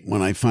great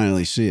when I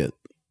finally see it.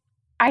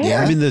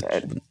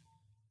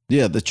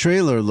 The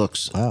trailer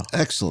looks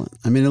excellent.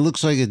 I mean, it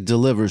looks like it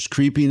delivers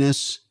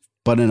creepiness,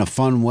 but in a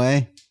fun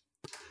way.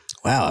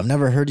 Wow, I've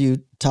never heard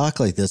you talk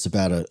like this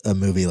about a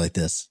movie like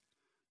this.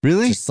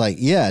 Really? Just like,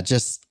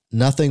 just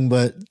nothing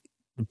but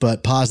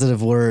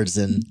positive words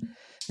and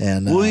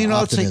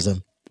optimism. It's like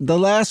the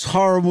last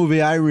horror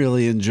movie I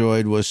really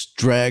enjoyed was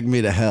Drag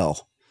Me to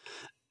Hell.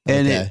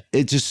 And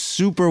it just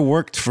super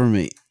worked for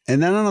me.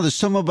 And I don't know, there's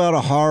something about a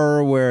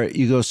horror where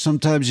you go,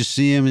 sometimes you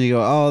see him and you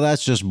go, oh,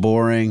 that's just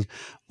boring.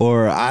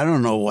 Or I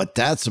don't know what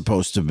that's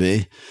supposed to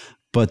be.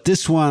 But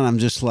this one, I'm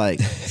just like,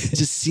 it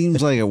just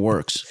seems like it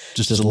works.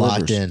 Just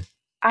locked in.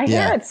 I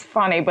hear it's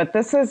funny, but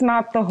this is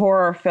not the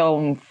horror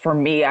film for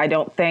me, I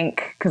don't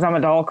think, because I'm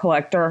a doll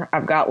collector.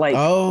 I've got like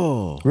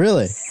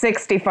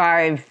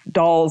 65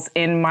 dolls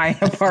in my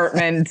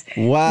apartment.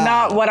 Wow.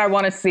 Not what I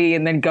want to see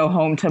and then go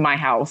home to my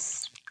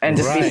house and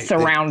just be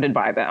surrounded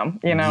by them,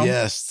 you know?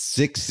 Yes,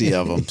 60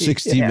 of them,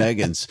 60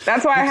 Megans.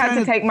 That's why I had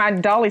to take my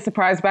Dolly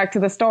surprise back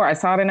to the store. I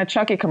saw it in a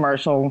Chucky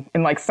commercial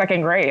in like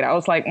 2nd grade. I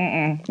was like,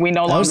 we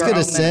no longer. I was going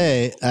to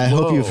say, I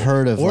hope you've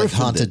heard of like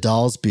haunted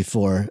dolls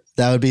before.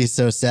 That would be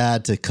so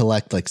sad to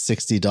collect like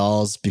 60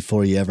 dolls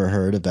before you ever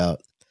heard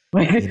about.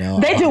 They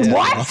do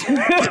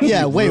what?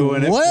 Yeah, wait,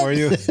 what? For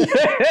you.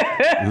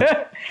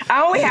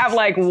 I only have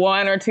like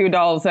 1 or 2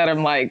 dolls that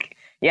I'm like,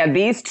 yeah,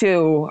 these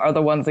 2 are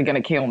the ones that are going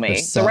to kill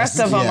me. The rest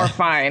of them are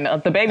fine.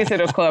 The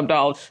Babysitter's Club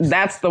doll,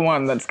 that's the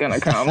one that's going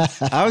to come.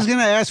 I was going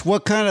to ask,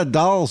 what kind of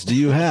dolls do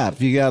you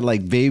have? You got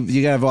like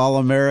you got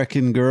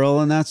All-American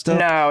Girl and that stuff?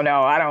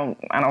 No, I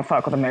don't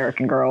fuck with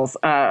American Girls.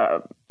 I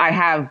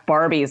have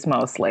Barbies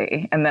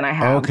mostly, and then I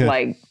have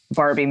like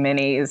Barbie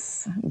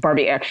minis,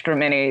 Barbie extra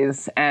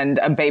minis, and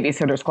a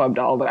Babysitter's Club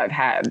doll that I've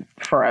had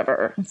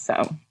forever.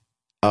 So.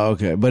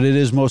 Okay, but it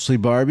is mostly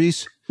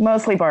Barbies?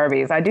 Mostly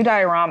Barbies. I do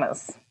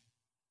dioramas.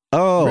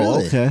 Oh,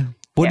 really? Okay.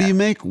 What do you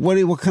make? What do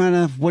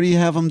you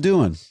have them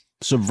doing?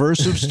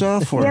 Subversive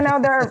stuff? Or?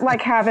 They're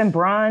like having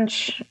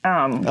brunch.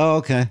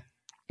 Okay.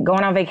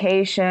 Going on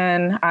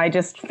vacation. I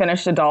just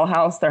finished a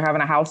dollhouse. They're having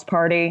a house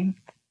party.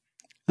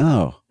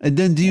 Oh, and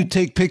then do you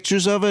take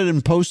pictures of it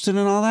and post it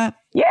and all that?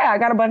 Yeah, I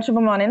got a bunch of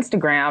them on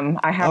Instagram.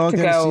 I have to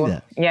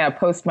go,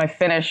 post my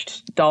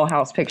finished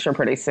dollhouse picture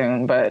pretty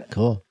soon. But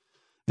cool.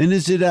 And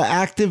is it an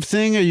active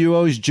thing? Are you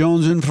always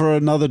jonesing for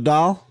another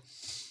doll?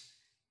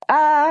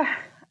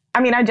 I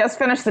mean, I just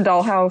finished the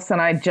dollhouse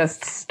and I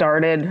just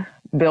started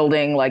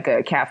building like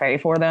a cafe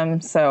for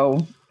them. So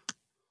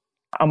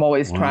I'm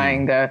always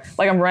trying to,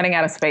 like, I'm running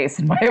out of space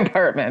in my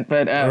apartment.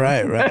 But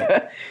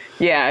right.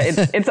 Yeah,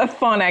 it's a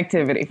fun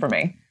activity for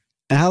me.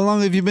 And how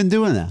long have you been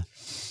doing that?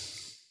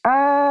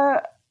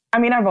 I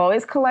mean, I've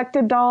always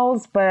collected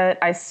dolls,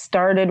 but I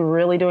started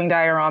really doing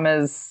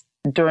dioramas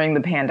during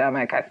the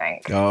pandemic, I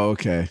think. Oh,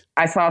 okay.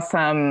 I saw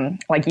some,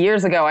 like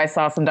years ago, I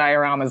saw some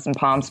dioramas in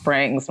Palm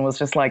Springs and was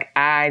just like,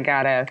 I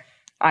gotta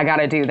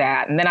do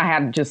that. And then I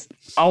had just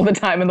all the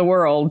time in the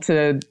world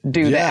to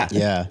do that.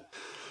 Yeah.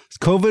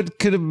 COVID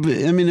could have,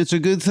 I mean, it's a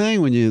good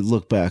thing when you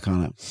look back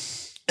on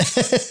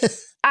it.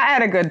 I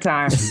had a good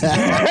time.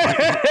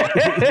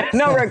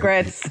 No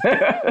regrets.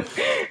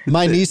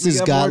 My niece has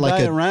got more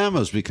like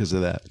dioramas because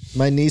of that.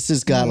 My niece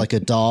has got like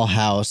a doll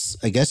house.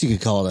 I guess you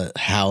could call it a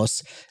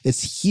house.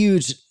 It's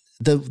huge.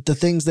 The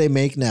things they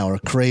make now are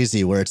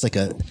crazy, where it's like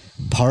a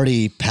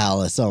party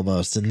palace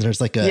almost. And there's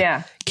like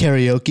a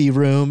karaoke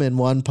room in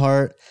one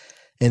part.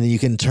 And then you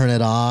can turn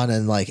it on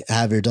and like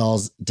have your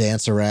dolls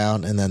dance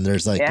around. And then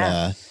there's like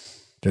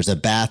there's a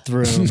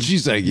bathroom.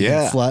 She's like,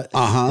 yeah.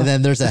 And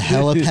then there's a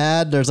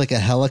helipad. There's like a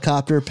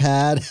helicopter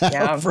pad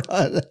out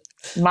front.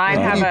 Mine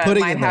have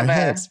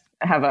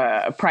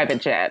a private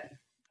jet.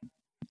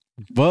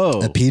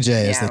 Whoa. A PJ,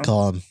 as they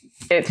call them.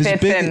 It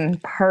fits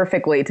in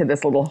perfectly to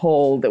this little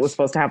hole that was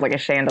supposed to have like a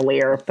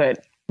chandelier,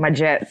 but my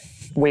jet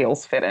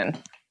wheels fit in.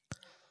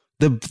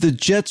 The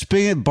jet's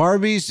big.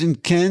 Barbies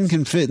and Ken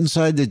can fit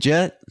inside the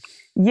jet?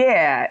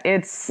 Yeah,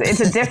 it's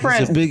a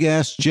different it's a big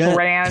ass jet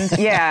brand.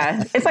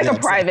 Yeah, it's like a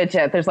private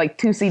jet. There's like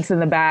 2 seats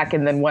in the back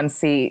and then 1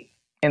 seat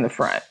in the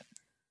front.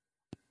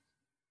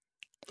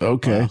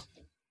 Okay.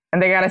 And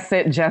they got to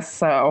sit just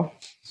so.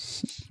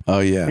 Oh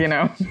yeah. You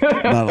know.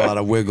 Not a lot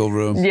of wiggle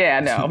room. Yeah,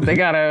 no. They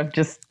got to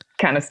just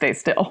kind of stay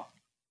still.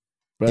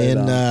 Right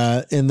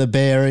in the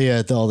Bay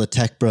Area, all the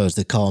tech bros,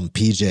 they call them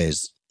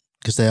PJs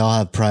because they all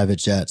have private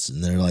jets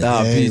and they're like,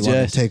 "Hey, you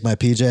want to take my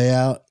PJ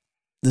out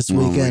this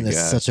weekend?"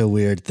 It's such a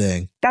weird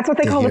thing. That's what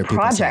they call the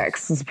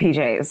projects, is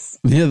PJs.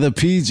 Yeah, the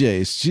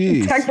PJs.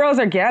 Jeez. Tech bros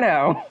are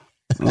ghetto.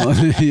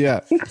 Yeah.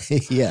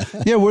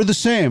 Yeah, we're the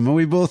same.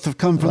 We both have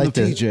come from the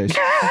PJs.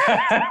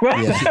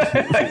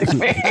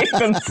 We hate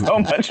them so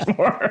much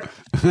more.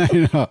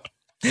 I know.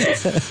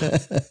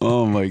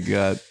 Oh, my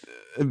God.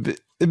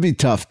 It'd be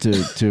tough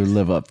to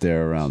live up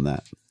there around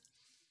that.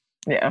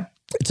 Yeah.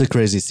 It's a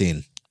crazy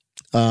scene.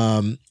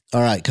 All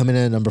right, coming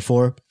in at number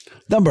 4.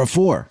 Number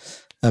 4.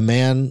 A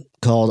Man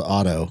Called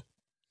Otto.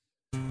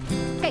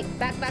 Hey,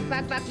 back.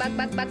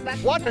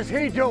 What is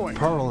he doing?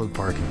 Parallel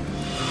parking.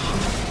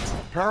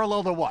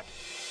 Parallel to what?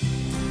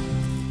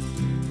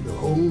 The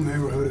whole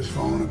neighborhood is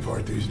falling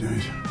apart these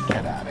days.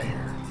 Get out of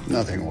here.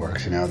 Nothing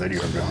works now that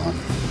you're gone.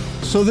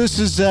 So this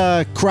is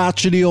a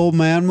crotchety old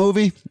man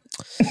movie.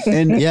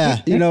 And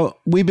you know,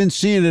 we've been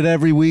seeing it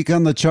every week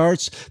on the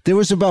charts. There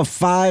was about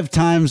 5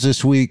 times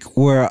this week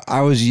where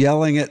I was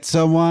yelling at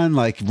someone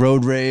like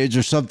road rage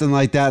or something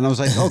like that. And I was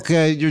like,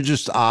 okay, you're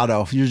just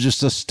Otto. You're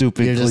just a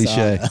stupid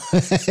cliche.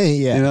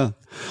 Yeah. You know,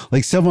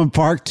 like someone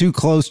parked too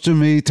close to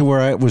me to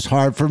where it was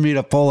hard for me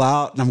to pull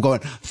out. And I'm going,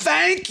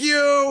 thank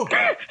you.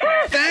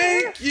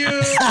 Thank you.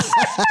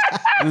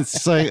 And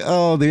it's like,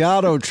 oh, the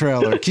Otto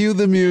trailer. Cue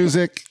the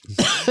music.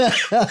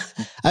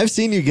 I've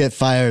seen you get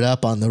fired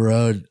up on the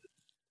road.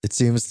 It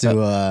seems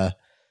to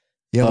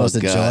you almost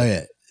enjoy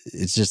it.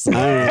 It's just it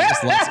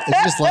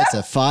just lights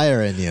a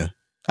fire in you.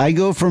 I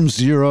go from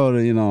 0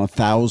 to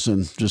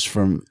 1,000 just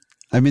from.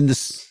 I mean,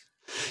 this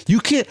you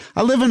can't.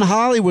 I live in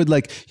Hollywood.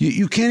 Like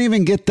you can't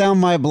even get down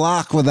my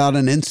block without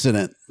an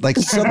incident. Like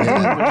something would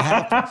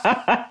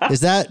happen.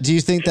 Is that? Do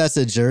you think that's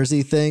a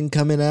Jersey thing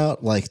coming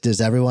out? Like,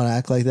 does everyone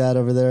act like that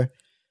over there?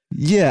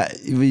 Yeah.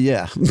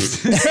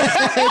 Just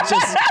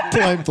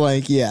point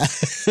blank, yeah.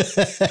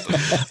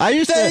 I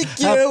used Thank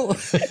you.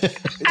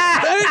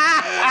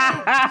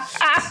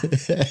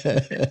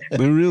 It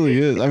really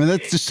is. I mean,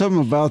 that's just something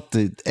about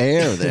the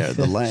air there.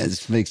 The land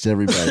just makes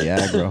everybody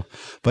aggro.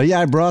 But yeah,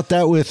 I brought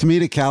that with me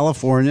to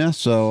California.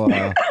 So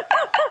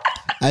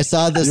I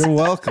saw this. You're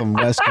welcome,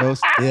 West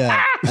Coast.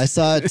 Yeah, I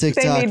saw a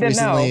TikTok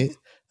recently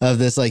of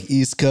this like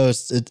East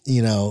Coast,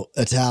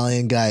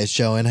 Italian guy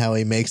showing how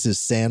he makes his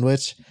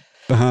sandwich.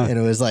 And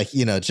it was like,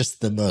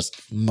 just the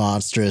most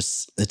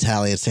monstrous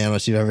Italian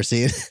sandwich you've ever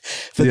seen.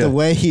 But the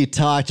way he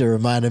talked, it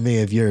reminded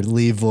me of your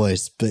Lee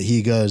voice. But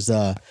he goes,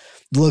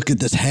 look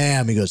at this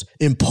ham. He goes,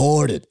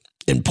 imported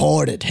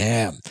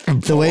ham.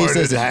 The way he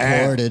says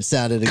imported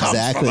sounded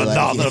exactly from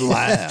like another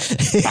land.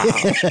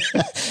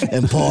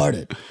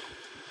 Imported.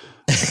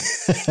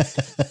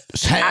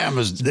 This ham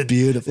is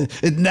beautiful.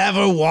 It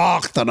never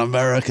walked on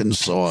American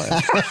soil.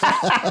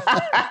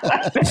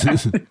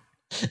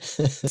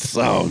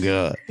 So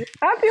good.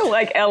 I feel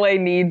like LA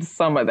needs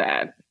some of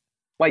that.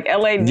 Like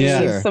LA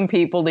needs some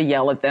people to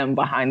yell at them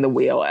behind the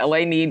wheel.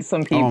 LA needs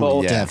some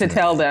people to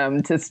tell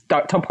them to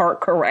start to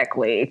park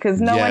correctly,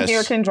 because no one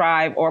here can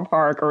drive or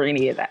park or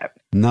any of that.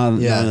 None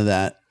of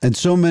that. And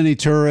so many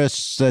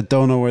tourists that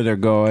don't know where they're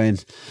going.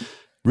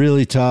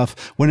 Really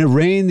tough. When it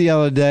rained the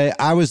other day,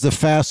 I was the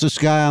fastest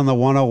guy on the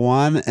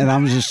 101, and I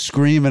was just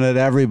screaming at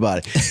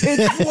everybody,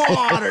 "It's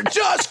water!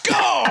 Just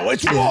go!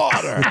 It's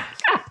water!"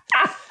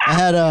 I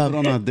had I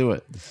don't know how to do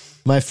it.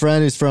 My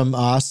friend who's from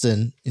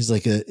Austin. He's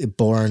like a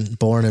born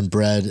and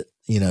bred,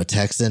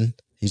 Texan.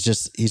 He's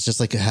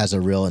just like has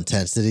a real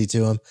intensity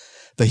to him.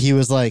 But he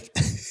was like,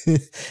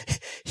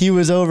 he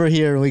was over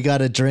here, and we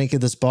got a drink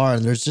at this bar,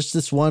 and there's just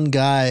this one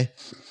guy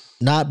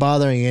not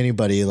bothering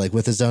anybody, like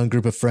with his own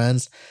group of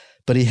friends.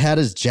 But he had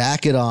his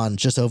jacket on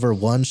just over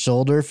one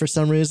shoulder for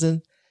some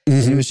reason.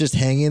 Mm-hmm. He was just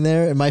hanging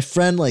there. And my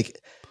friend, like,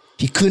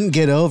 he couldn't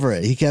get over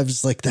it. He kept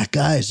just like, that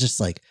guy is just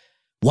like,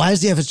 why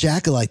does he have his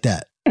jacket like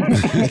that?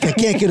 Like, I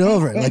can't get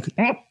over it. Like,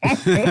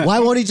 why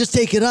won't he just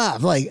take it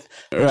off? Like,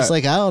 it's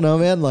like, I don't know,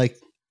 man. Like,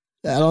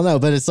 I don't know.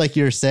 But it's like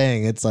you're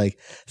saying, it's like,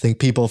 I think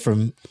people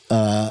from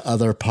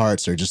other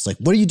parts are just like,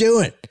 what are you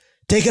doing?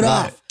 Take it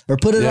off or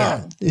put it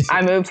on.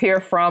 I moved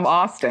here from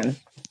Austin.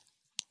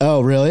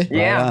 Oh, really?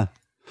 Yeah.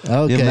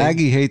 Okay. Yeah,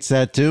 Maggie hates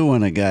that too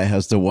when a guy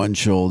has the one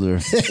shoulder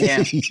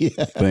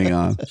thing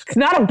on. It's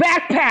not a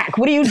backpack.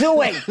 What are you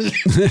doing?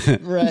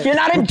 You're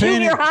not in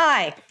junior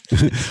high.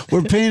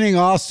 We're painting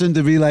Austin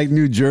to be like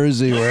New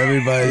Jersey, where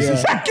everybody's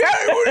just like,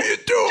 "Hey, what are you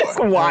doing?" It's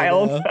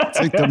wild. It's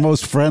like the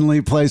most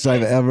friendly place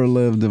I've ever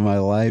lived in my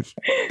life.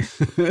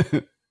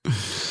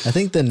 I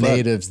think the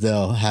natives,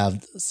 though,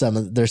 have some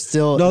of. There's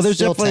still there's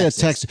still definitely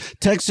Texas. A Texas.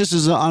 Texas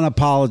is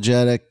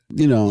unapologetic.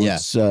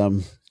 It's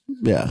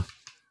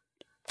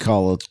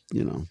Call it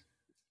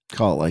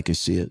like I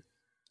see it.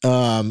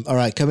 All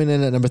right, coming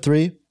in at number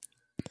 3.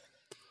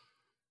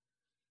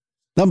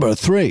 Number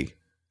 3.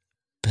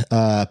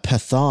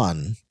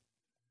 Pathan.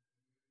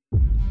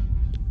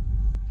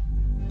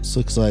 This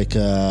looks like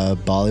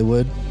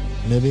Bollywood,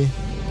 maybe.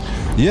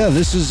 Yeah,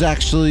 this is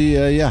actually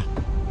it's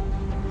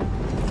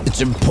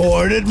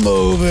imported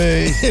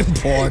movie.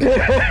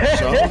 Imported.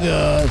 So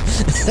good.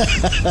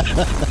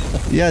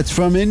 Yeah, it's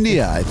from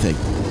India, I think.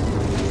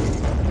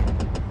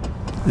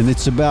 And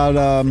it's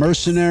about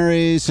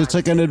mercenaries. It's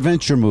like an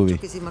adventure movie.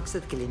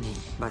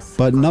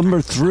 But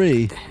number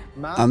 3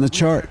 on the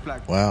chart.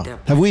 Wow.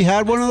 Have we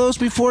had one of those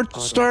before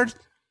start?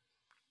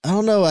 I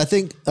don't know. I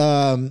think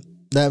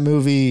that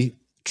movie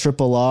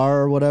Triple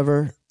R or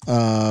whatever.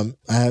 I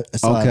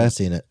still haven't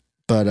seen it.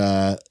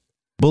 But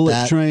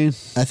Bullet Train.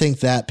 I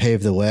think that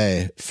paved the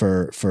way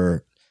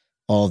for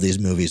all of these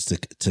movies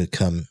to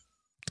come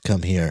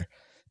here.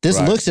 This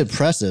looks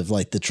impressive.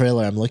 Like the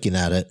trailer, I'm looking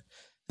at it.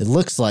 It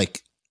looks like,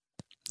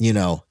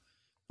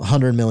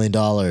 $100 million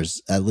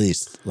at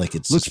least. Like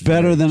it looks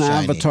better than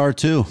shiny. Avatar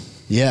 2.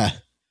 Yeah.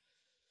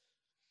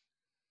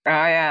 Oh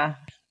yeah.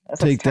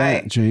 Take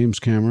that, James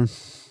Cameron.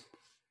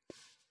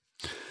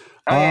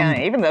 Oh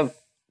yeah, even the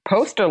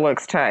poster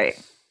looks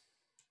tight.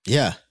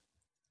 Yeah.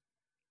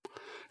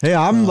 Hey,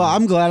 I'm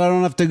glad I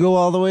don't have to go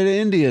all the way to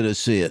India to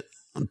see it.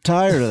 I'm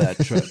tired of that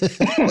trip.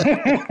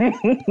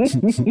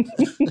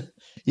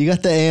 You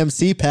got the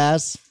AMC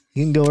pass.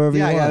 You can go wherever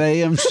you want. Yeah, I got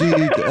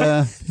AMC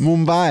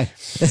Mumbai.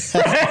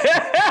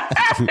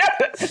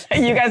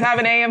 You guys have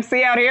an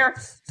AMC out here?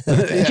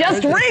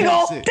 Just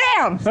Regal? AMC.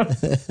 Damn.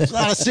 It's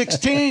not a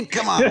 16.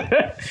 Come on. An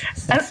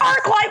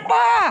ArcLight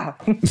bar.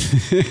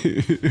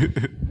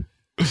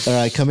 All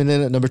right, coming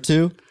in at number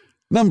 2.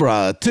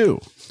 Number 2.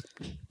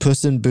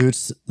 Puss in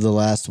Boots: The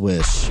Last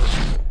Wish.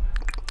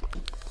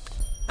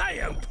 I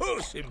am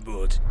Puss in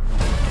Boots.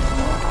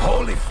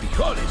 Holy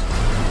frijoles.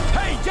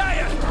 Hey,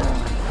 Giant!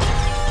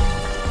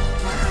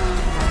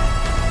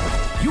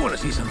 You want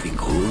to see something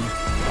cool?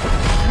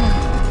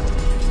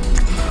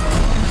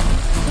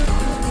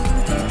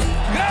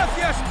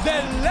 Gracias, the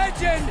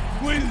legend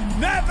will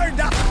never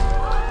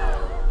die.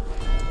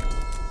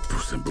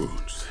 Puss in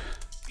Boots,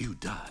 you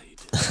died.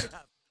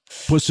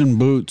 Puss in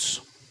Boots.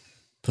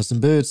 Puss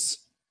in Boots.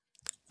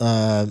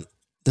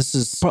 This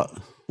is.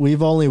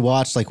 We've only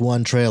watched like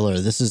one trailer.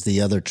 This is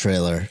the other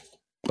trailer.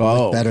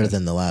 Better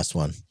than the last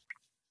one.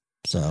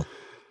 So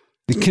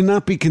it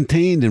cannot be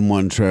contained in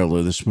one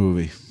trailer. This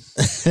movie.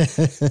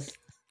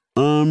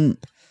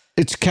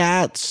 It's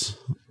cats.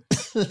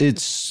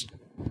 It's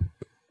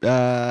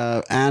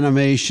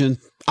animation.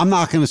 I'm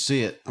not going to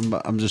see it.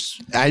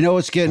 I know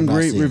it's getting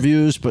great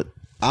reviews, but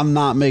I'm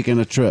not making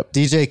a trip.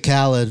 DJ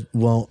Khaled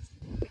won't.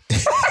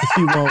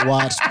 He won't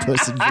watch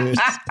Puss in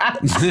Boots.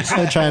 I'm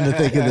trying to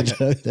think of the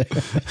joke there.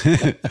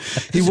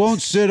 He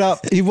won't sit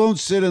up. He won't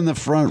sit in the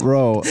front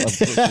row of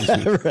Puss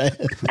in Boots. Right.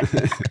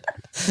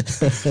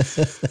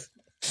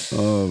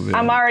 Oh man.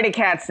 I'm already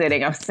cat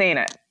sitting. I've seen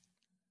it.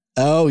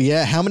 Oh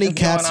yeah. How many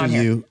cats are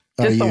you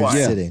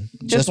sitting?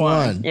 Just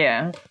one.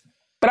 Yeah.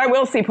 But I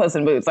will see Puss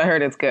in Boots. I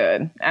heard it's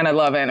good. And I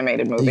love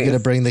animated movies. Are you going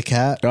to bring the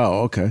cat?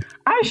 Oh, okay.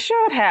 I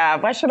should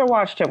have. I should have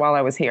watched it while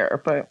I was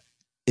here, but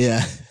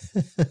yeah.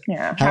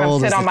 Yeah. How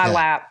old sit on my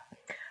lap.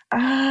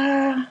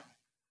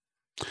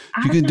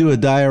 You can do a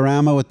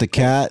diorama with the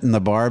cat and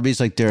the Barbies,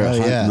 like they're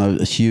hunting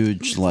a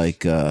huge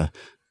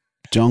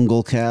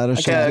jungle cat or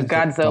something. Like a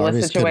Godzilla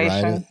Barbies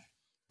situation.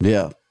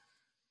 Yeah.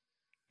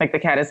 Like the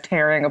cat is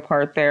tearing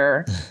apart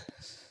their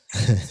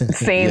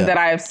scene that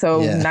I have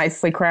so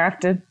nicely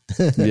crafted.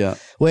 Yeah.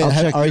 Wait,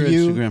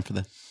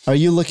 are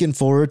you looking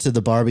forward to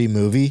the Barbie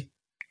movie?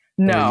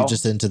 No, are you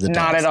just into the dolls?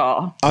 Not at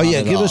all. Oh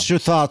yeah, give us your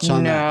thoughts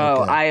on that.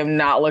 No, I am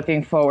not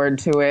looking forward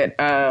to it.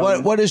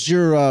 What is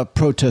your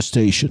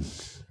protestation?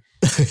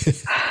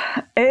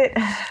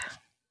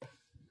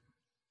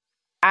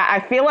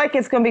 I feel like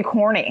it's going to be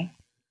corny.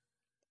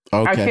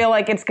 Okay. I feel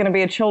like it's going to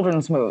be a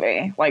children's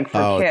movie, like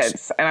for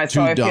kids, and I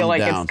feel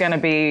like it's going to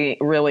be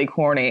really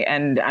corny.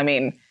 And I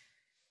mean,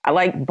 I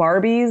like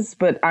Barbies,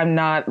 but I'm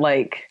not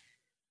like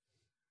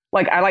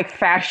I like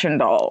fashion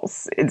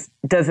dolls. It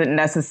doesn't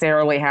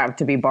necessarily have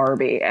to be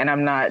Barbie, and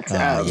I'm not.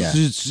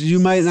 You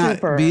might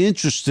not be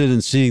interested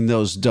in seeing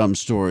those dumb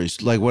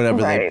stories, like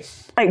whatever. Right.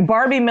 Like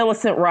Barbie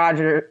Millicent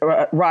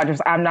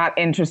Rogers, I'm not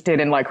interested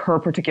in like her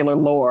particular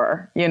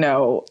lore, you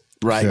know.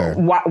 Right. Sure.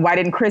 Why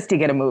didn't Christy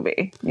get a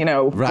movie? You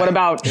know, what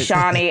about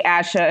Shani,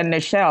 Asha, and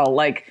Nichelle?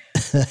 Like,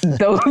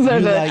 those are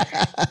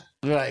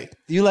right.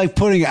 You like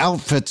putting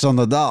outfits on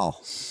the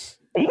doll.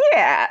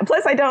 Yeah.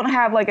 Plus, I don't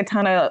have like a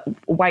ton of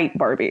white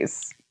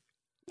Barbies.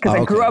 Because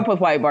I grew up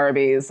with white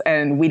Barbies,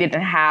 and we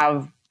didn't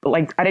have,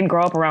 like, I didn't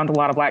grow up around a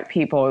lot of black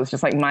people. It was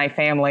just like my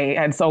family.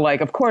 And so,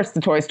 like, of course,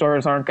 the toy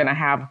stores aren't going to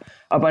have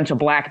a bunch of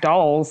black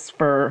dolls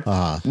for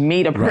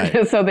me to purchase.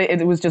 Right. So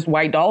it was just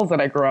white dolls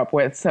that I grew up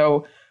with.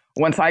 So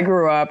once I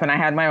grew up and I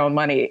had my own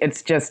money,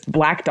 it's just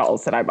black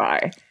dolls that I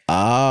buy.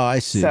 Oh, I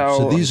see.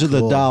 So these are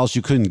the dolls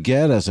you couldn't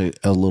get as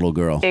a little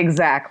girl.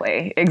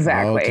 Exactly.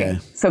 Okay.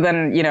 So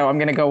then, you know, I'm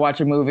going to go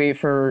watch a movie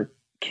for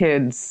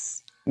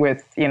kids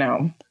with, you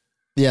know.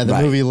 Yeah, the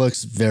movie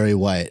looks very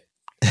white.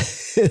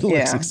 It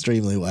looks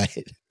extremely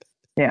white.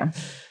 Yeah.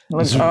 It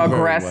looks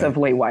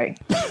aggressively white.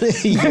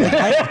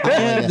 I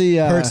have the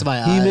hurts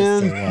my eyes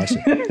to watch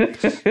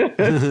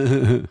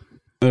it.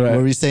 What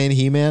were you saying,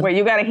 He-Man? Wait,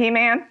 you got a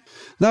He-Man?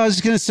 No, I was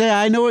just going to say,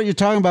 I know what you're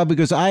talking about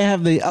because I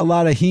have a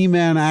lot of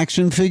He-Man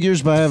action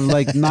figures, but I have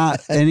like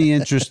not any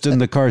interest in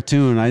the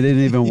cartoon. I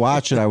didn't even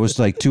watch it. I was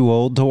like too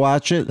old to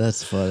watch it.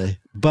 That's funny.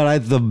 But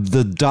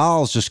the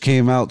dolls just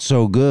came out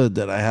so good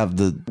that I have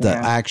the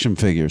action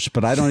figures,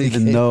 but I don't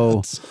even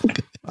know.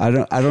 I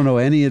don't know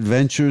any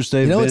adventures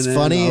they've been in. You know what's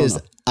funny is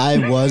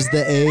I was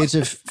the age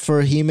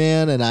for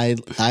He-Man, and I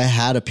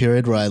had a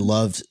period where I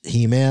loved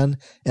He-Man,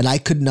 and I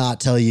could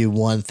not tell you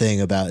one thing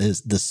about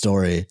the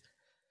story.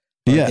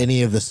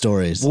 Any of the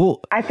stories.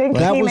 Well, I think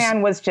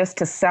He-Man was just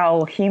to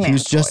sell He-Man. He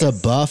was just toys.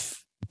 a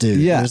buff dude.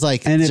 Yeah. It was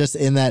like just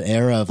in that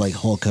era of like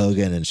Hulk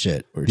Hogan and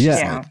shit.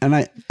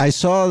 And I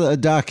saw a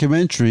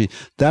documentary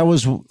that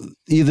was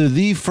either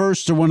the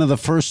first or one of the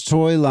first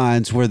toy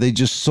lines where they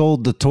just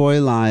sold the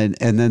toy line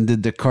and then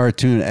did the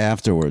cartoon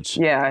afterwards.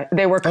 Yeah.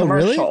 They were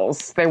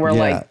commercials. Really? They were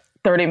like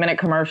 30-minute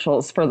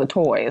commercials for the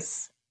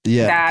toys.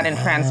 Yeah. That and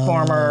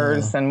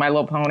Transformers and My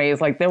Little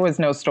Ponies. Like there was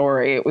no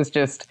story. It was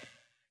just,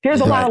 here's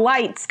a lot of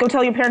lights. Go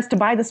tell your parents to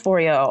buy this for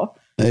you.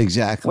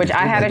 Exactly. Which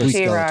I had a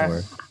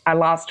She-Ra. I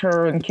lost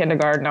her in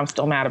kindergarten. I'm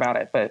still mad about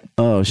it. But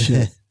oh,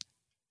 shit.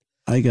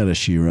 I got a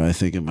She-Ra, I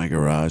think, in my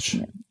garage.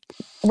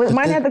 But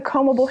mine had the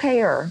combable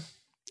hair.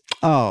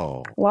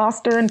 Oh.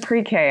 Lost her in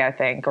pre-K, I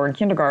think, or in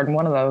kindergarten,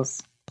 one of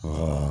those.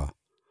 Your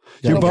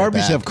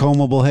Barbies have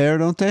combable hair,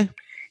 don't they?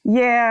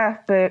 Yeah,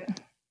 but,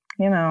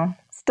 you know,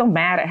 still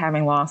mad at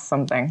having lost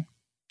something.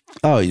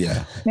 Oh,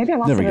 yeah. Maybe I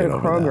lost it at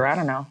Kroger. I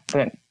don't know.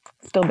 But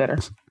still bitter.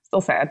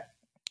 Still sad.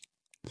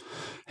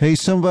 Hey,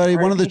 somebody,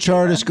 one of the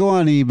chartists, go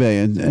on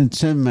eBay and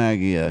send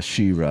Maggie a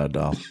She-Ra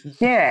doll.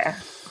 Yeah.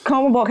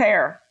 Combable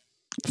hair.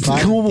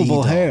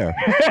 Combable hair.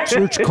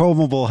 Search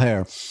combable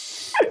hair.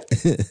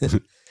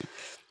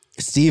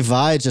 Steve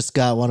Vai just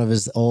got one of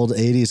his old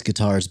 80s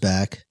guitars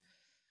back.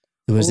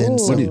 It was in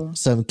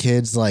some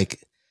kid's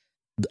like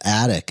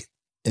attic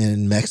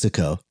in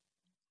Mexico.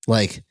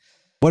 Like,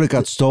 what, it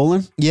got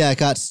stolen? Yeah, it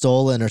got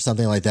stolen or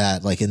something like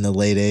that, like in the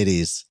late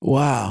 80s.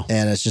 Wow.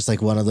 And it's just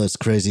like one of those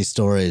crazy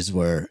stories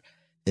where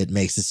it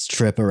makes its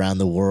trip around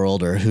the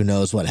world or who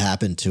knows what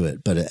happened to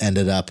it, but it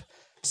ended up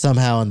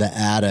somehow in the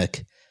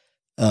attic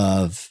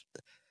of,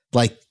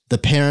 like, the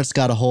parents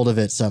got a hold of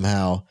it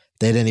somehow.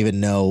 They didn't even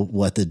know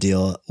what the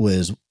deal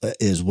is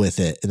with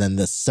it. And then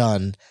the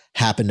son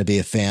happened to be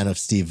a fan of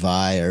Steve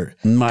Vai or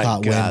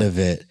caught wind of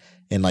it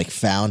and like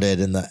found it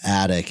in the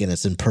attic and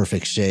it's in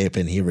perfect shape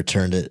and he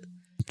returned it.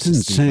 It's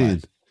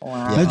insane.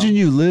 Wow. Imagine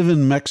you live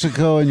in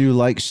Mexico and you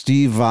like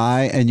Steve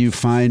Vai and you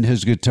find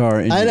his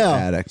guitar in your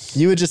attic.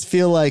 You would just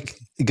feel like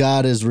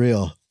God is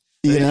real.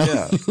 You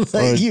know?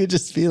 Like you would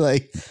just be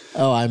like,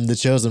 oh, I'm the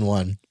chosen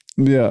one.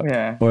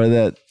 Yeah. Or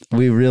that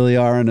we really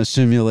are in a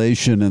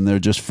simulation and they're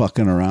just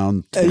fucking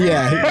around.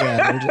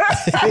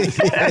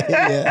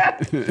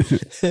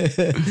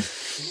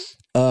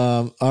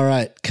 All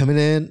right. Coming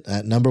in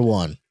at number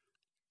one.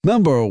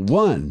 Number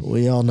one.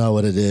 We all know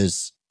what it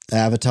is.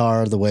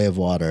 Avatar, The Way of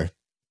Water.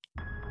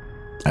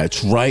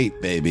 That's right,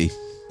 baby.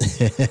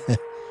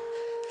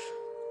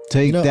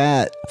 Take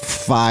that,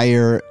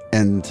 fire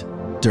and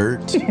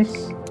dirt.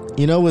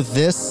 With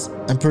this,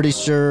 I'm pretty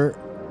sure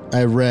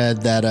I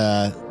read that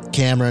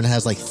Cameron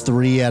has like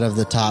 3 out of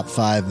the top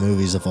 5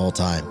 movies of all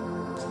time.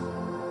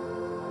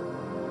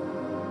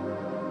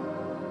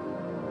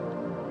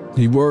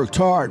 He worked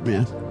hard,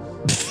 man.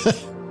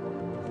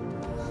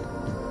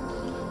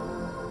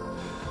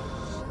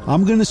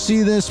 I'm going to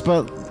see this,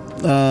 but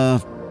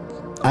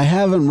I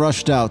haven't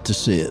rushed out to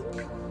see it.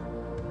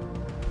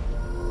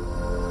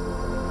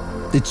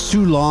 It's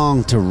too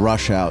long to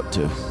rush out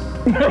to.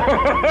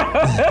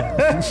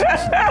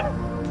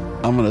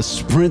 I'm going to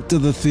sprint to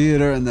the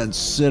theater and then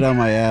sit on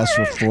my ass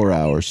for 4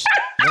 hours.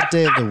 What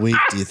day of the week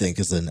do you think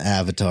is an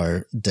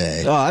Avatar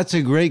day? Oh, that's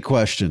a great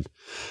question.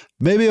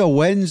 Maybe a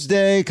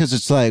Wednesday, because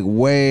it's like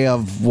Way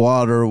of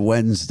Water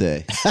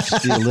Wednesday.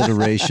 It's the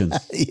alliteration.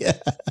 Yeah.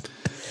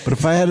 But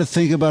if I had to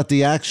think about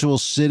the actual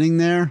sitting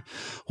there,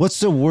 what's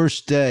the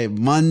worst day?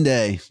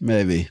 Monday,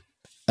 maybe.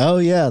 Oh,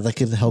 yeah. That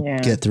could help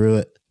get through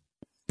it.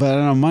 But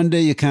on a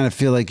Monday, you kind of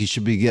feel like you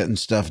should be getting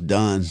stuff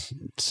done.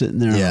 Sitting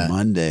there on a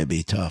Monday would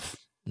be tough.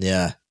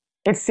 Yeah.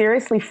 It's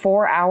seriously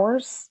 4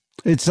 hours?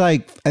 It's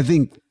like, I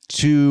think,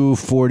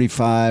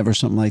 2:45 or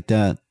something like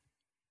that.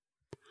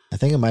 I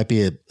think it might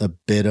be a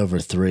bit over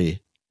 3.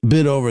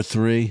 Bit over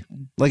 3.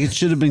 Like it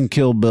should have been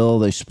Kill Bill.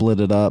 They split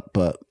it up,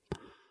 but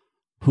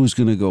who's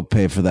going to go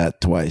pay for that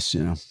twice,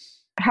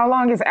 How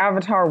long is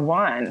Avatar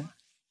 1?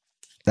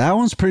 That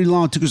one's pretty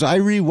long, too, because I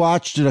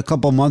rewatched it a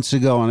couple months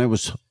ago, and it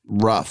was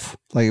rough.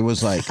 Like, it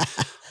was like,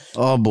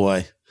 oh,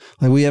 boy.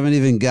 Like, we haven't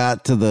even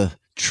got to the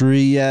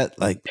tree yet.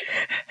 Like,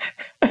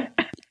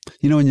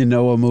 when you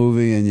know a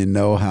movie and you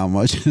know how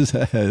much is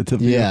ahead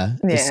of you. Yeah.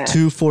 It's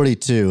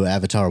 2:42,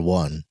 Avatar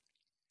 1.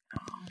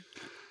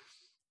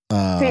 See,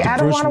 I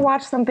don't want to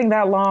watch something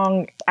that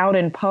long out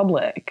in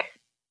public.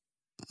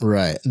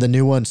 Right. The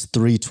new one's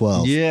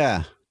 3:12.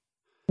 Yeah.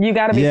 You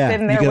got to be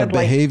sitting there with you got to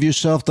behave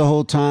yourself the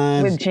whole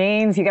time. With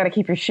jeans, you got to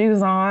keep your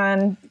shoes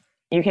on.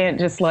 You can't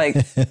just right.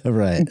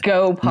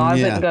 Go pause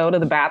it and go to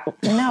the bathroom.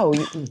 No.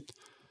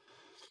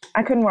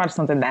 I couldn't watch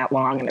something that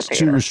long in the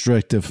theater. Too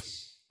restrictive.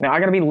 No, I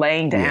got to be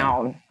laying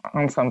down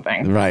on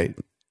something. Right.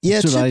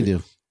 Yeah, that's what I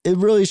do. It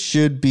really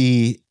should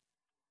be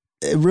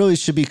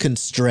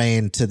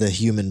constrained to the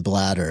human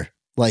bladder.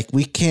 Like,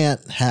 we can't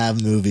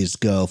have movies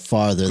go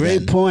farther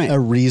than a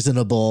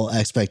reasonable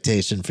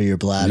expectation for your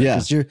bladder. Yeah.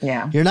 Because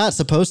you're not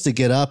supposed to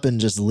get up and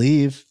just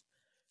leave.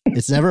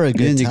 It's never a good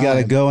time. Then you got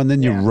to go and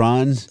then you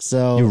run.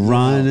 So you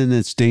run and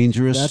it's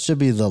dangerous. That should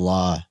be the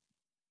law.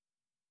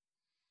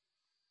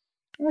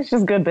 It's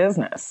just good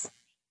business.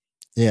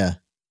 Yeah.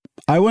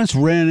 I once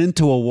ran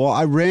into a wall.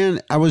 I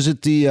was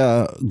at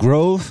the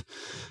Grove,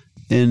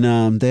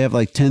 and they have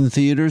like 10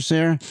 theaters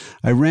there.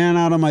 I ran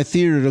out of my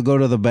theater to go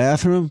to the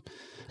bathroom,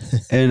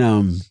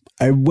 and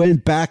I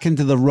went back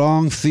into the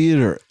wrong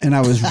theater, and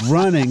I was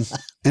running,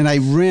 and I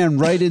ran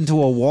right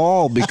into a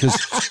wall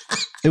because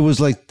it was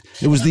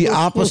the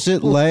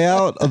opposite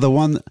layout of the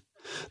one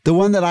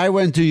that I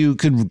went to. You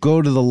could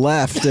go to the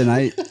left, and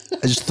I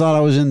just thought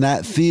I was in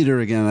that theater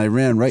again. I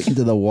ran right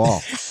into the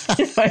wall.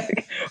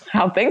 Like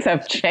how things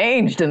have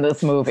changed in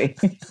this movie.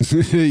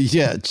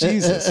 Yeah,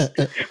 Jesus.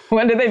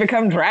 When did they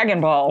become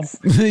Dragon Balls?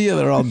 Yeah,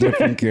 they're all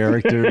different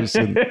characters.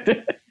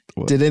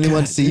 Did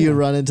anyone see you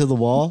run into the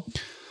wall?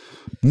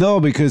 No,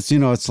 because,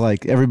 it's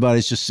like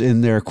everybody's just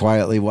in there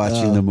quietly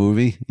watching the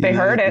movie. They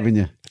heard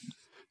it.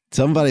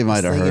 Somebody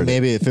might have heard it.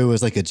 Maybe if it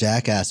was like a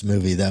Jackass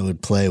movie, that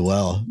would play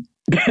well.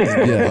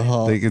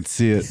 Yeah, they could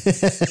see it.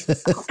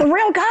 The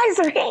real guys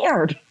are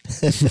here.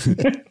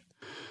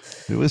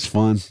 It was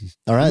fun.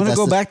 All right, I'm going to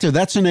go back there.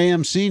 That's an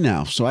AMC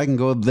now, so I can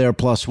go there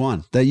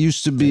 +1. That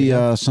used to be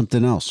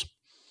something else.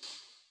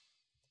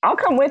 I'll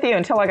come with you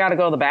until I got to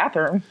go to the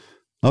bathroom.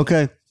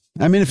 Okay.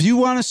 I mean, if you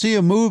want to see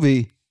a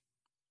movie,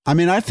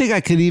 I think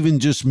I could even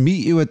just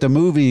meet you at the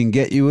movie and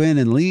get you in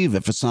and leave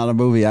if it's not a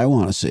movie I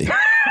want to see.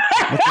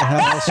 What the hell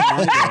else am I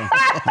doing?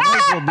 I might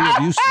as well be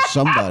of use to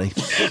somebody.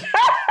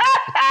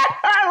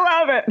 I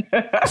love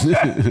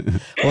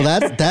it. Well,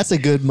 that's a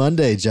good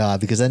Monday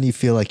job because then you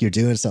feel like you're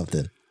doing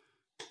something.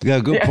 You got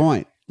a good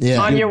point.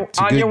 Yeah. On your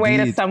way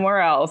to somewhere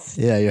else.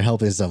 Yeah, you're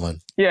helping someone.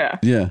 Yeah.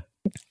 Yeah.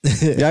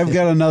 Yeah, I've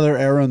got another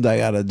errand I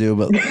got to do,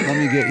 but let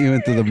me get you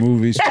into the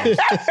movies.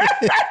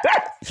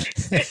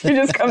 You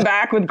just come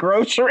back with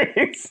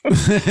groceries.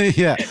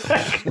 Yeah.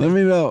 Let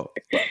me know.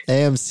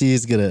 AMC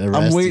is going to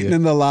arrest you. I'm waiting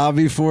in the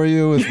lobby for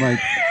you with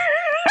my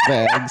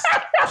bags.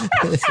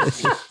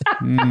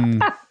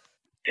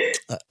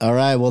 All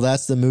right. Well,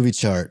 that's the movie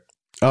chart.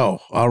 Oh,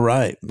 all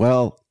right.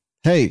 Well,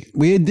 hey,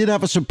 we did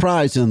have a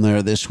surprise in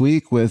there this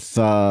week with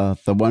the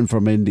one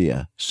from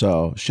India.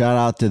 So shout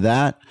out to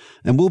that.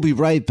 And we'll be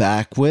right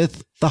back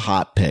with the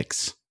hot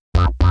picks.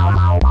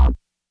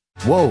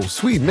 Whoa,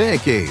 sweet man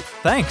cave.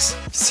 Thanks.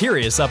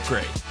 Serious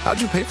upgrade.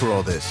 How'd you pay for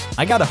all this?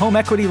 I got a home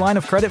equity line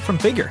of credit from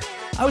Figure.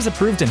 I was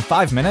approved in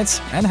 5 minutes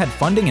and had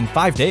funding in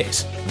 5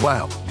 days.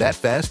 Wow, that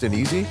fast and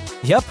easy?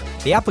 Yep.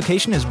 The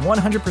application is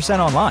 100%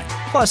 online,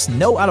 plus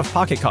no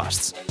out-of-pocket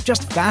costs.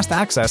 Just fast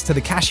access to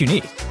the cash you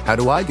need. How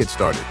do I get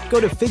started? Go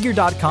to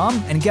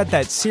Figure.com and get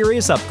that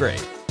serious upgrade.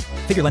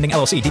 Figure Lending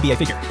LLC, DBA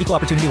Figure, Equal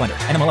Opportunity Lender,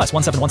 NMLS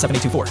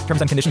 1717824.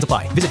 Terms and conditions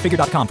apply. Visit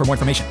Figure.com for more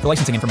information. For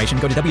licensing information,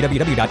 go to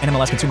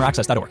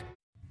www.nmlsconsumeraccess.org.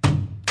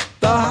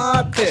 The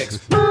Hot Picks.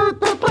 The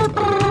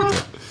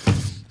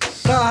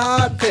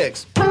Hot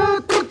Picks.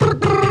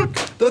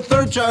 The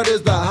third chart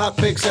is the Hot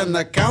Picks, and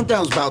the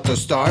countdown's about to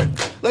start.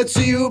 Let's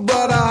see who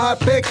brought a hot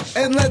pick,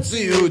 and let's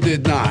see who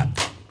did not.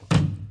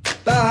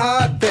 The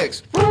Hot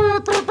Picks. The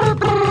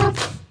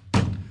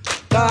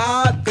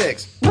Hot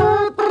Picks.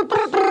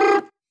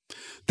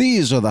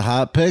 These are the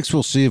Hot Picks.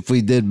 We'll see if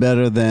we did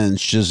better than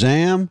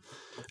Shazam.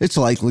 It's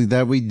likely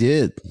that we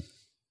did.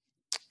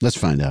 Let's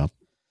find out.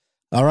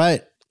 All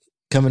right.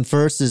 Coming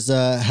first is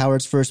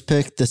Howard's first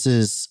pick. This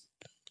is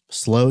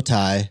Slow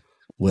Tie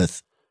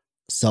with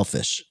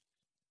Selfish.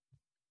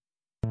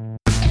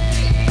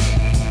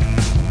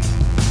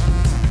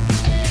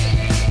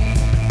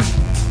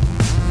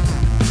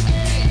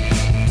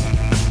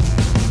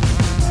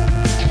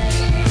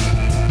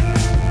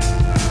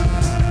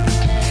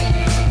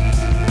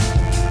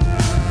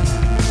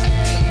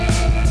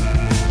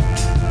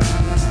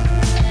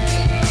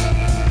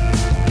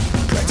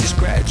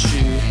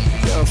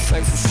 I'm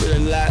thankful for the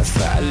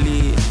life I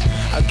lead.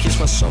 I kissed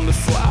my son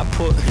before I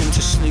put him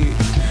to sleep,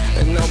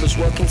 and I was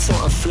working till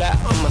I'm flat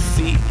on my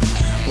feet.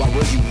 Why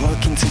were you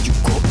working till you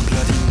got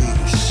bloody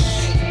knees?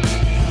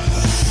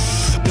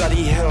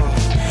 Bloody hell,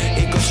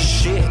 it goes to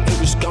shit, it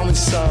was going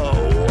so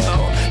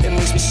well. It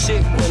makes me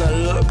sick when I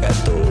look at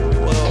the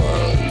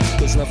world,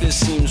 cause nothing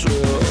seems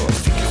real. I'm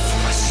thinking for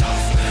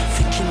myself,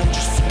 thinking I'm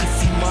just thinking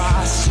for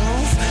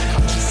myself.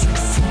 I'm just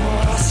thinking for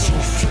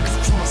myself, thinking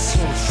for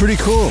myself. Pretty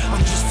cool. I'm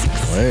just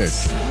weird.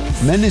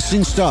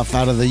 Menacing stuff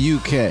out of the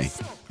UK.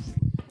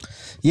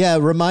 Yeah,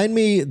 remind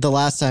me the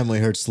last time we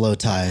heard Slow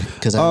Tie.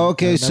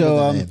 Okay.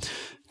 So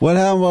what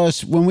happened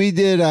was when we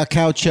did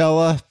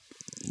Coachella,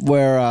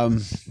 where,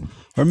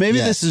 or maybe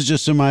this is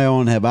just in my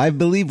own head, but I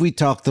believe we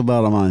talked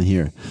about him on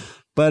here.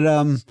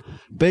 But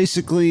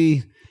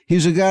basically,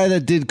 he's a guy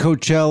that did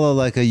Coachella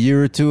like a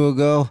year or two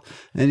ago,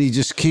 and he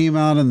just came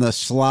out in the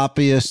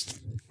sloppiest,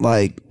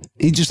 like,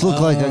 he just looked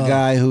like a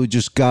guy who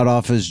just got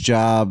off his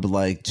job,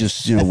 like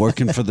just,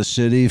 working for the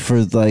city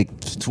for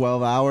like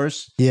 12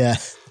 hours. Yeah.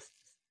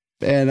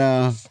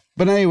 And,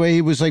 but anyway,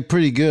 he was like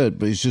pretty good,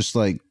 but he's just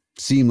like,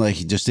 seemed like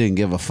he just didn't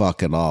give a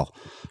fuck at all.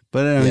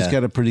 But anyway, he's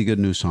got a pretty good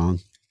new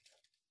song.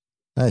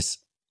 Nice.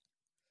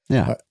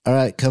 Yeah. All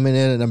right. Coming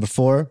in at number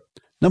 4.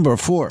 Number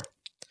 4.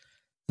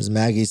 This is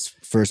Maggie's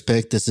first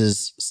pick. This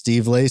is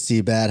Steve Lacy,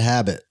 Bad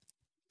Habit.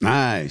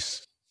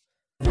 Nice.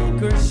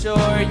 For sure,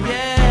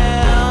 yeah.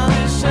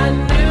 I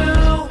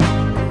knew.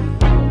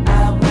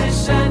 I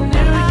wish I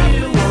knew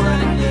you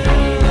wanted me.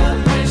 I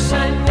wish I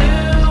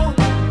knew.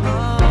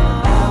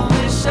 I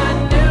wish I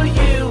knew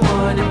you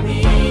wanted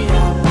me. I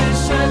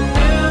wish I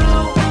knew.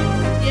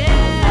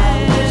 Yeah. I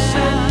wish I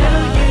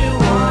knew you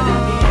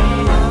wanted me.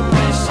 I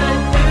wish I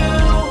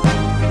knew.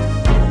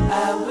 I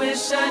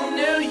wish I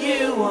knew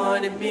you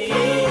wanted me.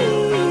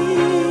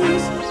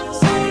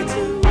 Say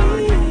to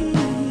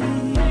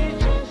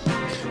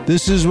me.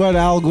 This is what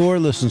Al Gore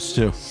listens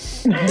to.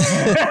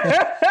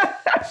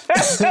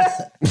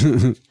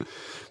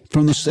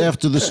 From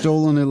after the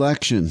stolen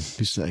election,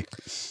 he's like,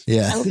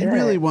 they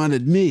really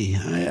wanted me.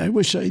 I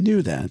wish I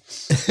knew that.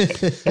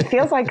 It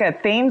feels like a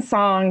theme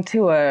song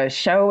to a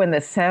show in the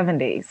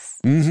 70s.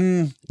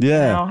 Mm-hmm.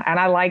 Yeah. And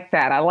I like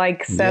that. I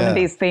like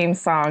 70s theme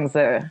songs.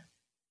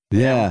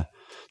 Yeah.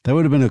 That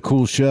would have been a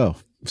cool show.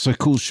 It's a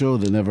cool show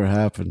that never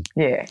happened.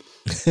 Yeah.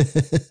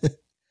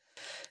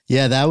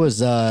 Yeah, that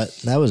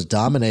was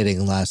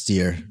dominating last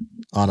year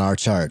on our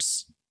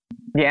charts.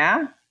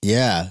 Yeah?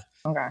 Yeah.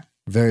 Okay.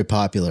 Very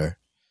popular.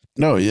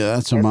 No, yeah,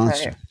 that's a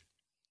monster.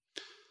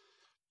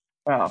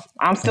 Right. Well,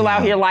 I'm still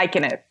out here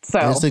liking it. So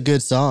it's a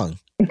good song,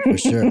 for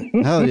sure.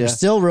 Hell yeah. There's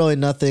still really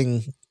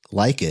nothing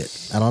like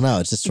it. I don't know.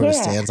 It just sort of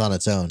stands on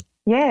its own.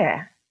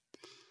 Yeah.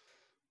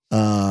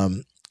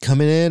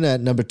 Coming in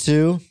at number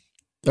 2.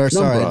 Or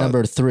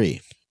number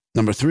 3.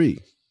 Number 3.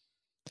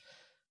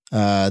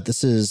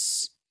 This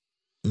is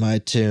my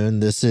tune.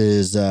 This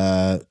is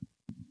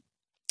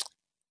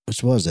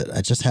which was it?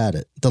 I just had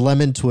it. The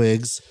Lemon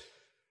Twigs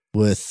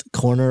with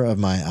Corner of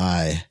My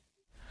Eye.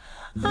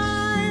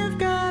 I've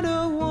got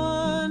a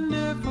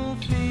wonderful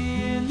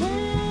feeling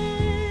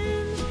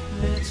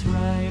that's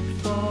ripe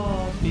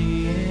for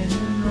being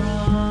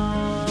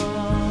wrong.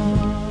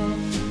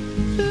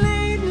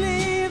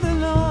 Lately the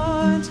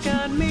Lord's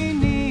got me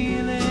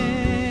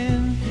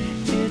kneeling.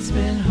 It's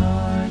been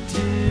hard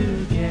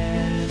to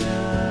get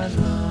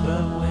along,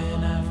 but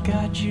when I've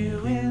got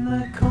you in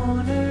the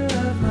corner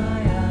of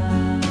my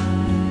eye,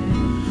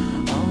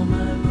 all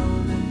my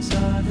moments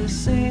are the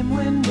same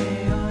when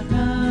day or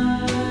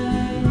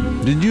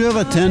night. Did you have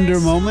a tender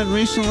moment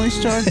recently,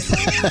 Star?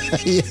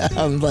 Yeah,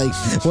 I'm like,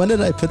 when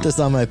did I put this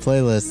on my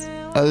playlist?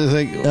 I was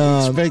like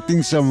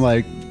expecting some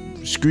like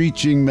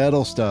screeching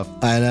metal stuff.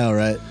 I know,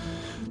 right?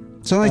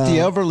 It's not like the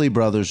Everly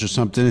Brothers or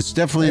something. It's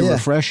definitely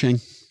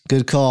refreshing.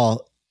 Good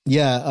call.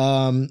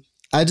 Yeah,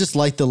 I just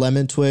like the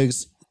Lemon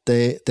Twigs.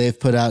 They've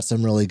put out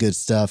some really good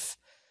stuff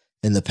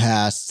in the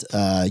past,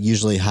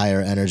 usually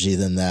higher energy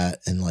than that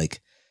and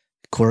like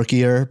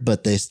quirkier,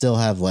 but they still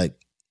have like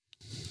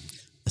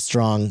a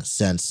strong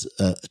sense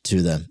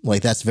to them.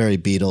 Like that's very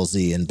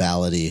Beatlesy and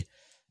ballady.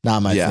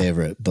 Not my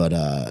favorite, but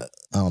I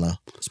don't know.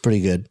 It's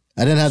pretty good.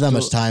 I didn't have that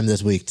much time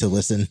this week to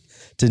listen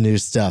to new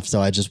stuff,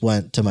 so I just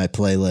went to my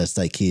playlist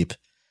I keep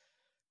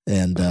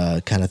and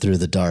kind of threw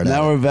the dart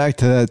now at we're back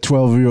to that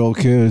 12-year-old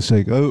kid. It's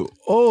like, oh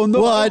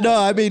no. Well, I know.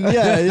 I mean,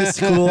 yeah, it's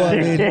cool. I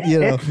mean, you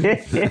know,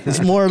 it's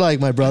more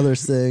like my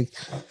brother's thing.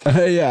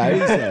 Yeah,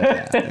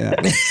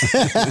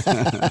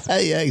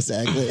 yeah,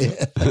 exactly.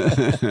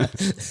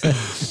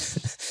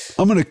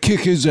 I'm gonna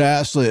kick his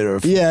ass later.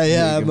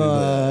 Yeah.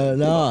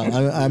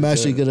 I'm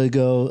actually gonna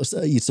go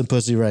eat some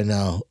pussy right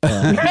now.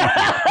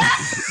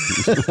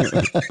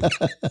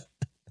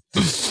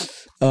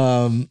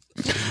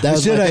 That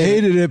was I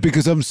hated it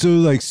because I'm so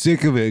like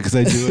sick of it because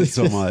I do it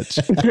so much.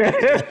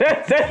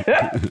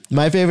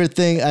 My favorite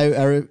thing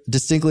I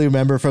distinctly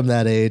remember from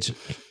that age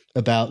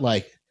about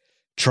like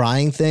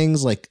trying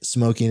things like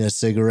smoking a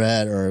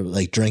cigarette or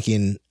like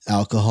drinking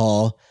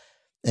alcohol.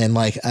 And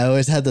like I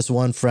always had this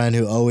one friend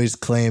who always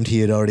claimed he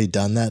had already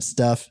done that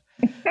stuff.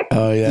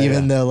 Oh yeah.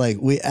 Even though like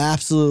we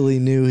absolutely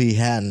knew he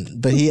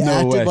hadn't. But he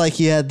acted like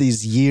he had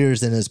these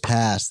years in his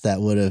past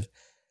that would have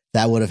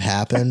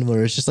happened,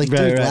 where it's just like,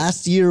 dude,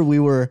 last year we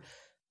were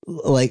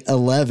like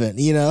 11,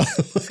 you know?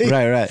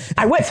 Right.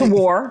 I went to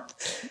war.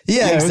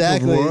 Yeah,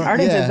 exactly. I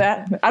already did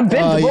that. I've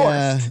been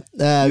divorced.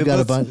 Yeah. I've got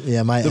a bunch.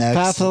 Yeah, my the ex.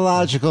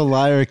 pathological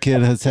liar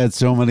kid has had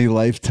so many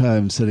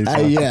lifetimes that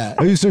he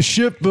I used a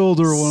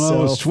shipbuilder when I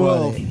was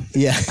 12. Funny.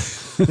 Yeah.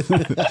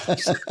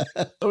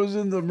 I was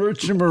in the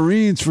Merchant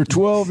Marines for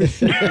 12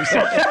 years.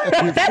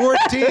 You're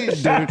 14,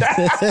 dude.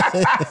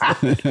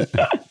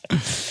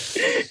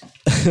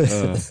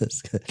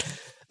 That's good.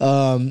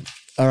 All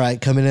right,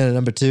 coming in at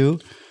number 2.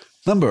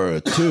 Number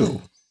 2.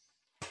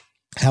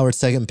 Howard's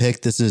second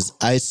pick. This is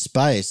Ice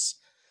Spice,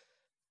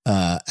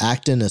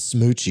 Actin' a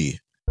Smoochie.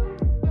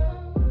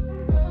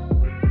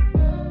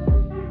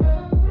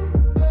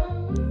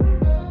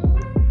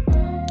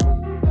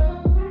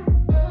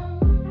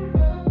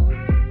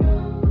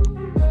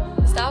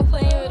 Stop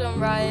playing with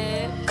him,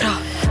 Riot.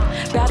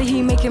 Daddy,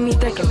 he making me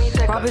thicker.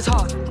 Robert's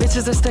hard,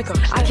 bitches a sticker.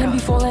 I can't be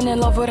falling in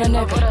love with a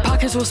nigga.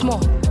 Pockets were small,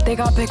 they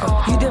got bigger.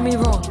 You did me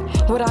wrong,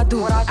 what I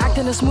do?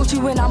 Acting a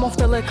smoochie when I'm off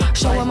the liquor.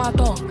 Showing my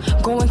thong,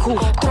 going cool.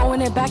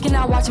 Throwing it back and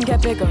I watch him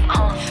get bigger.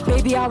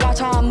 Baby, I watch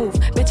how I move.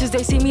 Bitches,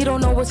 they see me,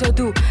 don't know what to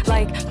do.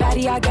 Like,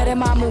 Daddy, I get in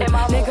my mood.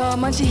 Nigga,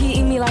 munchie, he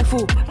eat me like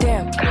food.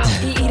 Damn,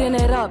 he eating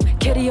it up.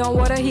 Kitty on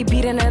water, he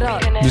beating it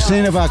up. You're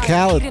saying about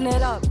Khaled?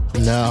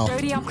 No.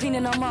 Dirty, I'm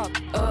cleaning them up.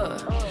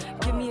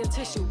 Give me a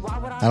tissue.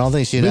 I don't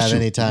think she'd have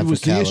any time for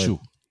Khaled. Issue.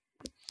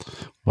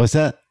 What's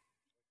that?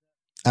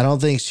 I don't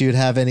think she would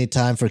have any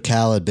time for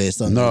Khaled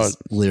based on these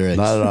lyrics.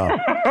 Not at all.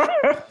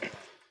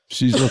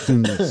 She's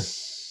looking.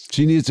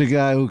 She needs a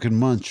guy who can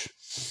munch.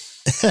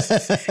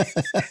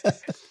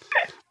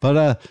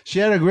 But she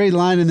had a great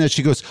line in there.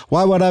 She goes,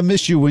 "Why would I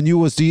miss you when you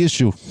was the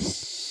issue?"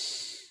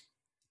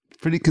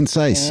 Pretty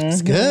concise. Mm-hmm.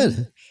 It's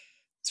good.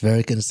 It's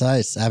very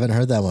concise. I haven't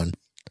heard that one.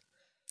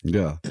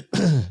 Yeah.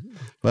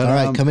 But, all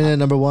right, coming in at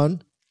number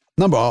 1.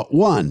 Number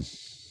 1.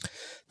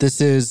 This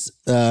is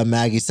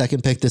Maggie's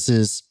second pick. This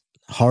is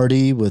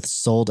Hardy with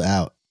Sold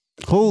Out.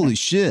 Holy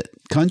shit.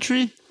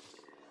 Country?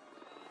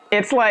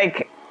 It's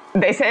like,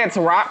 they say it's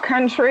rock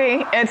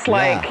country. It's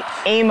like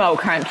emo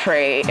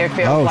country. It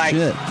feels like.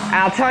 Shit.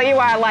 I'll tell you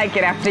why I like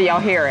it after y'all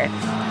hear it.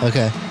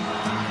 Okay.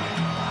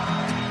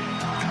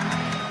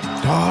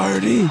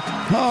 Hardy.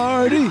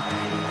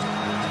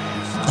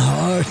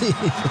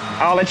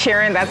 All the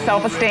cheering, that's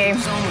self-esteem.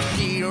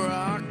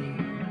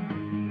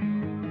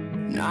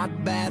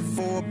 Not bad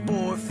for a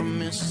boy from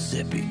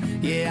Mississippi.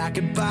 Yeah, I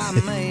could buy a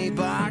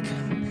Maybach,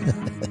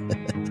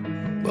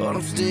 but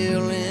I'm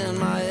still in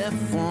my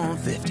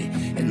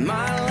F-150. And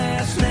my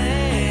last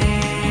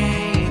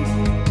name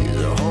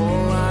is a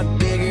whole lot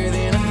bigger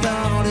than I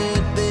thought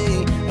it'd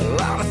be. A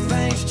lot of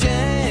things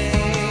changed,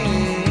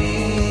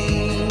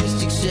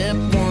 except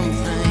one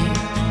thing,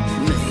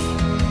 me.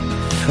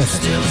 I'm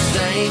still the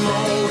same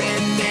old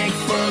redneck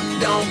fuck,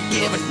 don't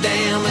give a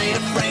damn. Ain't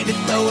afraid to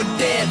throw a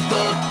dead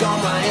buck on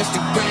my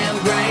Instagram.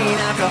 Grain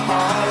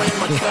alcohol in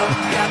my cup,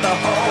 got the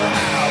whole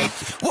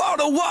house wall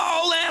to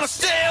wall, and I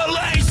still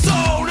ain't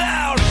sold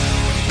out.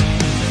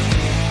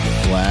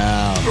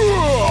 Wow.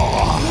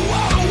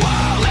 Wall to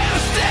wall, and I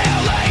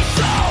still ain't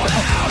sold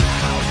out.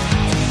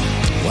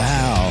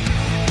 Wow.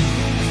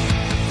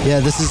 Yeah,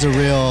 this is a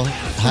real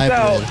hybrid.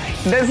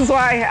 So this is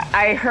why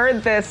I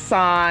heard this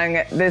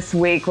song this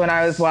week when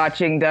I was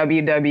watching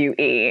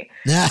WWE.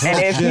 And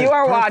if you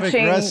are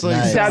watching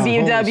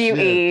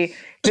WWE,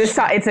 it's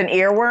an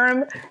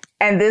earworm,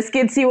 and this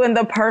gets you in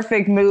the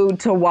perfect mood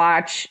to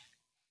watch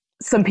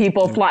some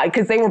people fly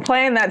because they were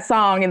playing that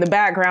song in the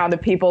background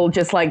of people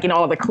just like,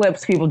 all the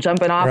clips, people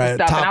jumping off and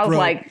stuff. And I was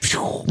like,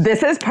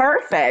 this is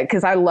perfect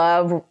because I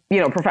love,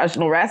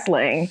 professional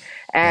wrestling.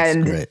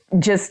 And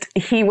just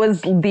he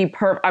was the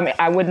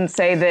I wouldn't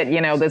say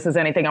that, this is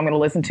anything I'm going to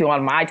listen to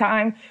on my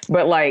time.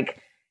 But like,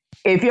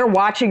 if you're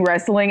watching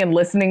wrestling and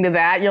listening to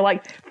that, you're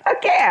like, fuck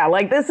yeah.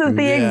 Like, this is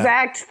the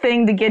exact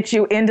thing to get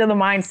you into the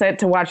mindset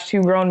to watch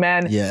two grown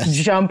men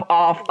jump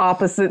off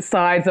opposite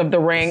sides of the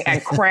ring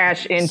and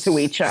crash into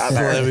each other.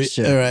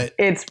 All right.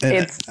 It's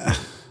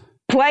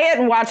play it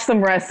and watch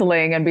some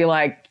wrestling and be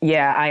like,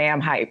 yeah, I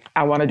am hyped.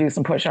 I want to do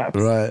some push-ups.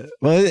 Right.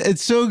 Well,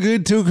 it's so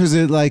good, too, because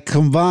it, like,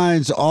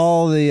 combines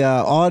all the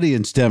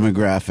audience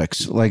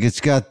demographics. Like,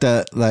 it's got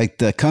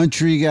the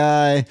country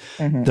guy,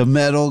 the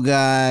metal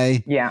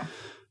guy. Yeah.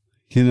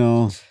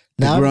 The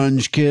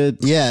grunge kid.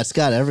 Yeah, it's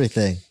got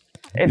everything.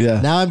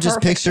 Now I'm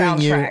just picturing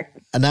soundtrack.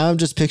 Now I'm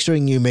just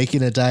picturing you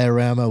making a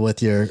diorama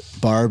with your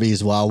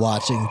Barbies while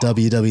watching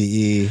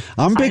WWE.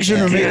 I'm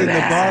picturing her making the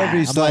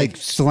Barbies like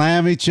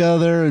slam each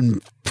other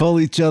and pull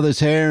each other's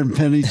hair and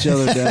pin each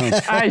other down.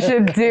 I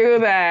should do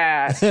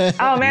that.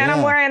 Oh man,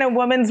 I'm wearing a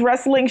women's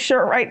wrestling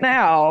shirt right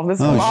now.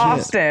 This is from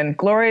Austin.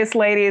 Glorious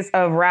Ladies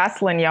of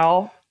Wrestling,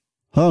 y'all.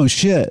 Oh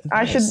shit.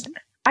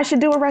 I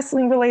should do a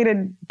wrestling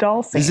related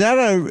doll scene. Is that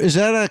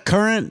a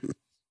current?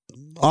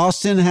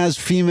 Austin has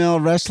female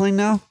wrestling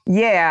now?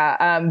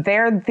 Yeah,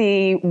 they're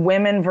the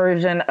women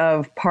version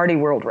of Party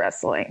World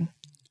Wrestling.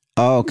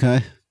 Oh,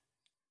 okay.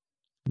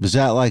 Is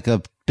that like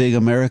a big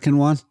American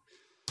one?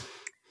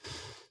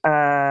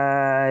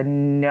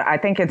 No, I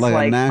think it's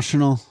like a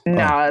national.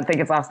 No, I think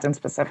it's Austin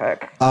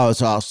specific. Oh,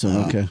 it's Austin.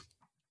 Okay.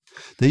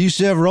 They used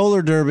to have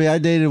roller derby. I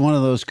dated one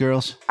of those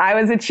girls. I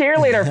was a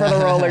cheerleader for the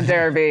roller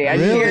derby. I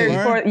cheered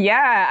for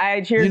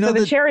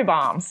the cherry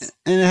bombs.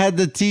 And it had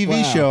the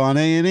TV show on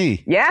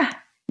A&E. Yeah.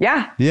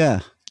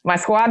 My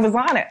squad was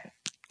on it.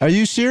 Are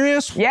you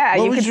serious? Yeah,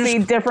 you could see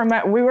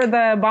different. We were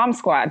the bomb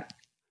squad.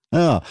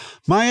 Oh,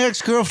 my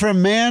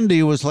ex-girlfriend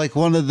Mandy was like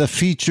one of the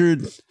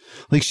featured,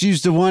 like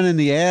she's the one in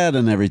the ad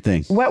and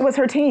everything. What was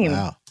her team?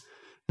 Wow.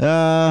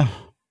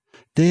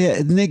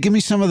 They give me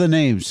some of the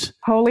names.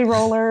 Holy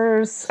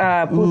Rollers,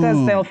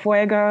 Putas del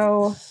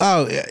Fuego.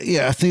 Oh,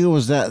 yeah. I think it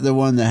was the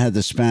one that had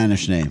the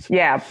Spanish name.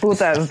 Yeah,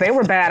 Putas. They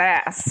were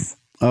badass.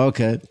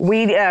 Okay.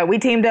 We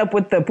teamed up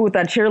with the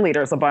Puta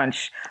cheerleaders a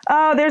bunch.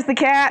 Oh, there's the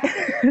cat.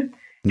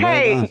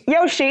 Hey,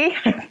 Yoshi.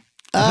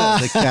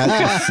 The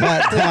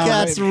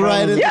cat's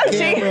right in the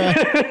camera.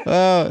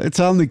 Oh, it's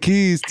on the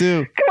keys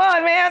too. Come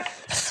on, man.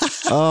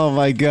 Oh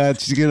my God,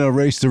 she's gonna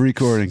erase the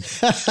recording.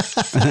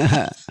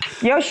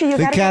 Yoshi, you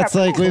the cat's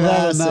like, we've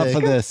had enough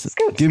of this.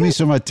 Give me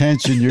some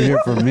attention. You're here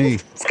for me.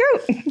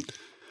 Scoot.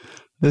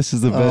 This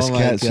is the best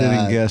cat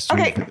sitting guest.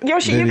 Okay,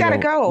 Yoshi, you gotta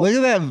go. Look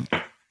at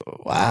that.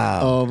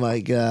 Wow. Oh my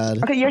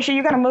God. Okay, Yoshi,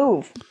 you gotta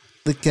move.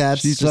 The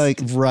cat's just like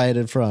right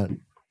in front.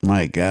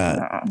 My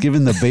God.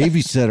 Giving the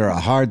babysitter a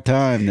hard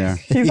time there.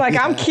 He's like,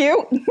 I'm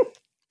cute.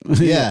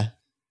 Yeah.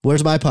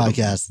 Where's my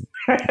podcast?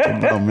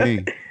 About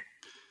me.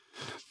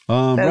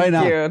 Right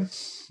now.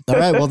 All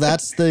right. Well,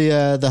 that's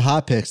the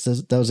hot picks.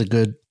 That was a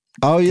good.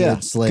 Oh,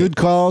 yeah. Good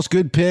calls.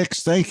 Good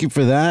picks. Thank you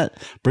for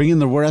that. Bringing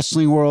the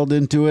wrestling world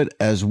into it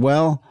as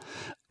well.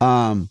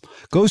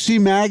 Go see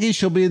Maggie.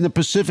 She'll be in the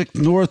Pacific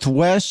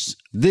Northwest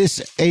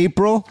this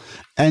April,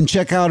 and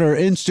check out her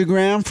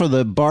Instagram for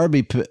the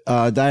Barbie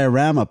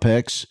diorama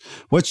pics.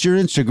 What's your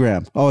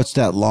Instagram? Oh, it's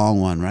that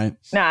long one, right?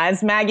 No,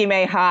 it's Maggie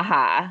May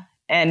Haha,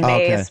 and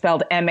May is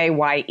spelled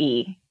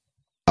Maye.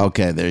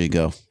 Okay, there you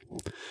go.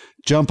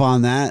 Jump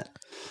on that.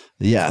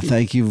 Yeah,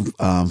 thank you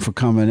for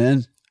coming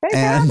in.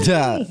 And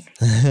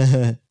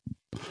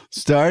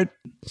start.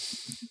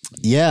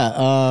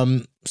 Yeah,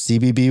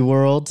 CBB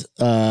World.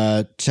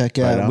 Check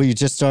out. Right, we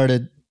just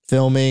started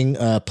filming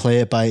Play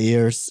It By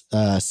Ears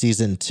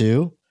season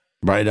 2.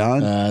 Right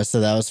on. So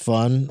that was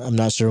fun. I'm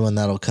not sure when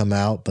that'll come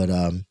out, but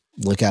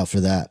look out for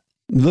that.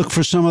 Look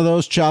for some of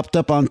those chopped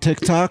up on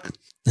TikTok.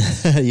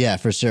 Yeah,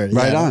 for sure.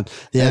 Right on.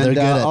 Yeah, and they're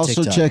good at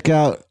also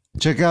TikTok.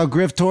 Check out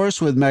Grift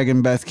Horse with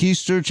Megan Beth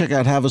Keister. Check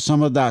out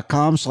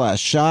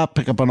haveasummer.com/shop.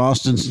 Pick up an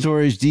Austin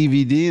Stories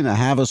DVD and a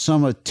Have a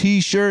Summer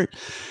t-shirt.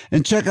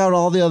 And check out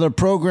all the other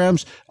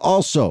programs.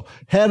 Also,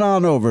 head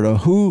on over to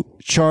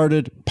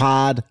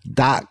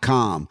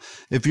WhoChartedPod.com.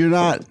 If you're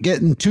not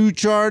getting too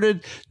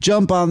charted,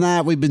 jump on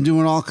that. We've been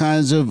doing all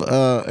kinds of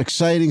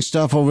exciting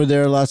stuff over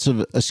there. Lots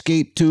of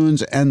escape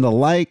tunes and the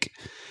like.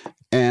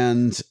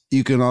 And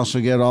you can also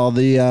get all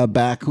the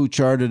back Who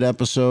Charted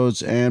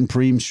episodes and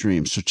Preem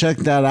streams. So check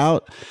that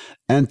out.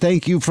 And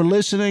thank you for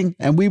listening.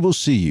 And we will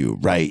see you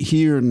right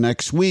here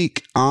next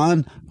week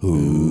on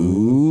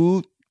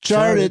Who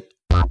Charted.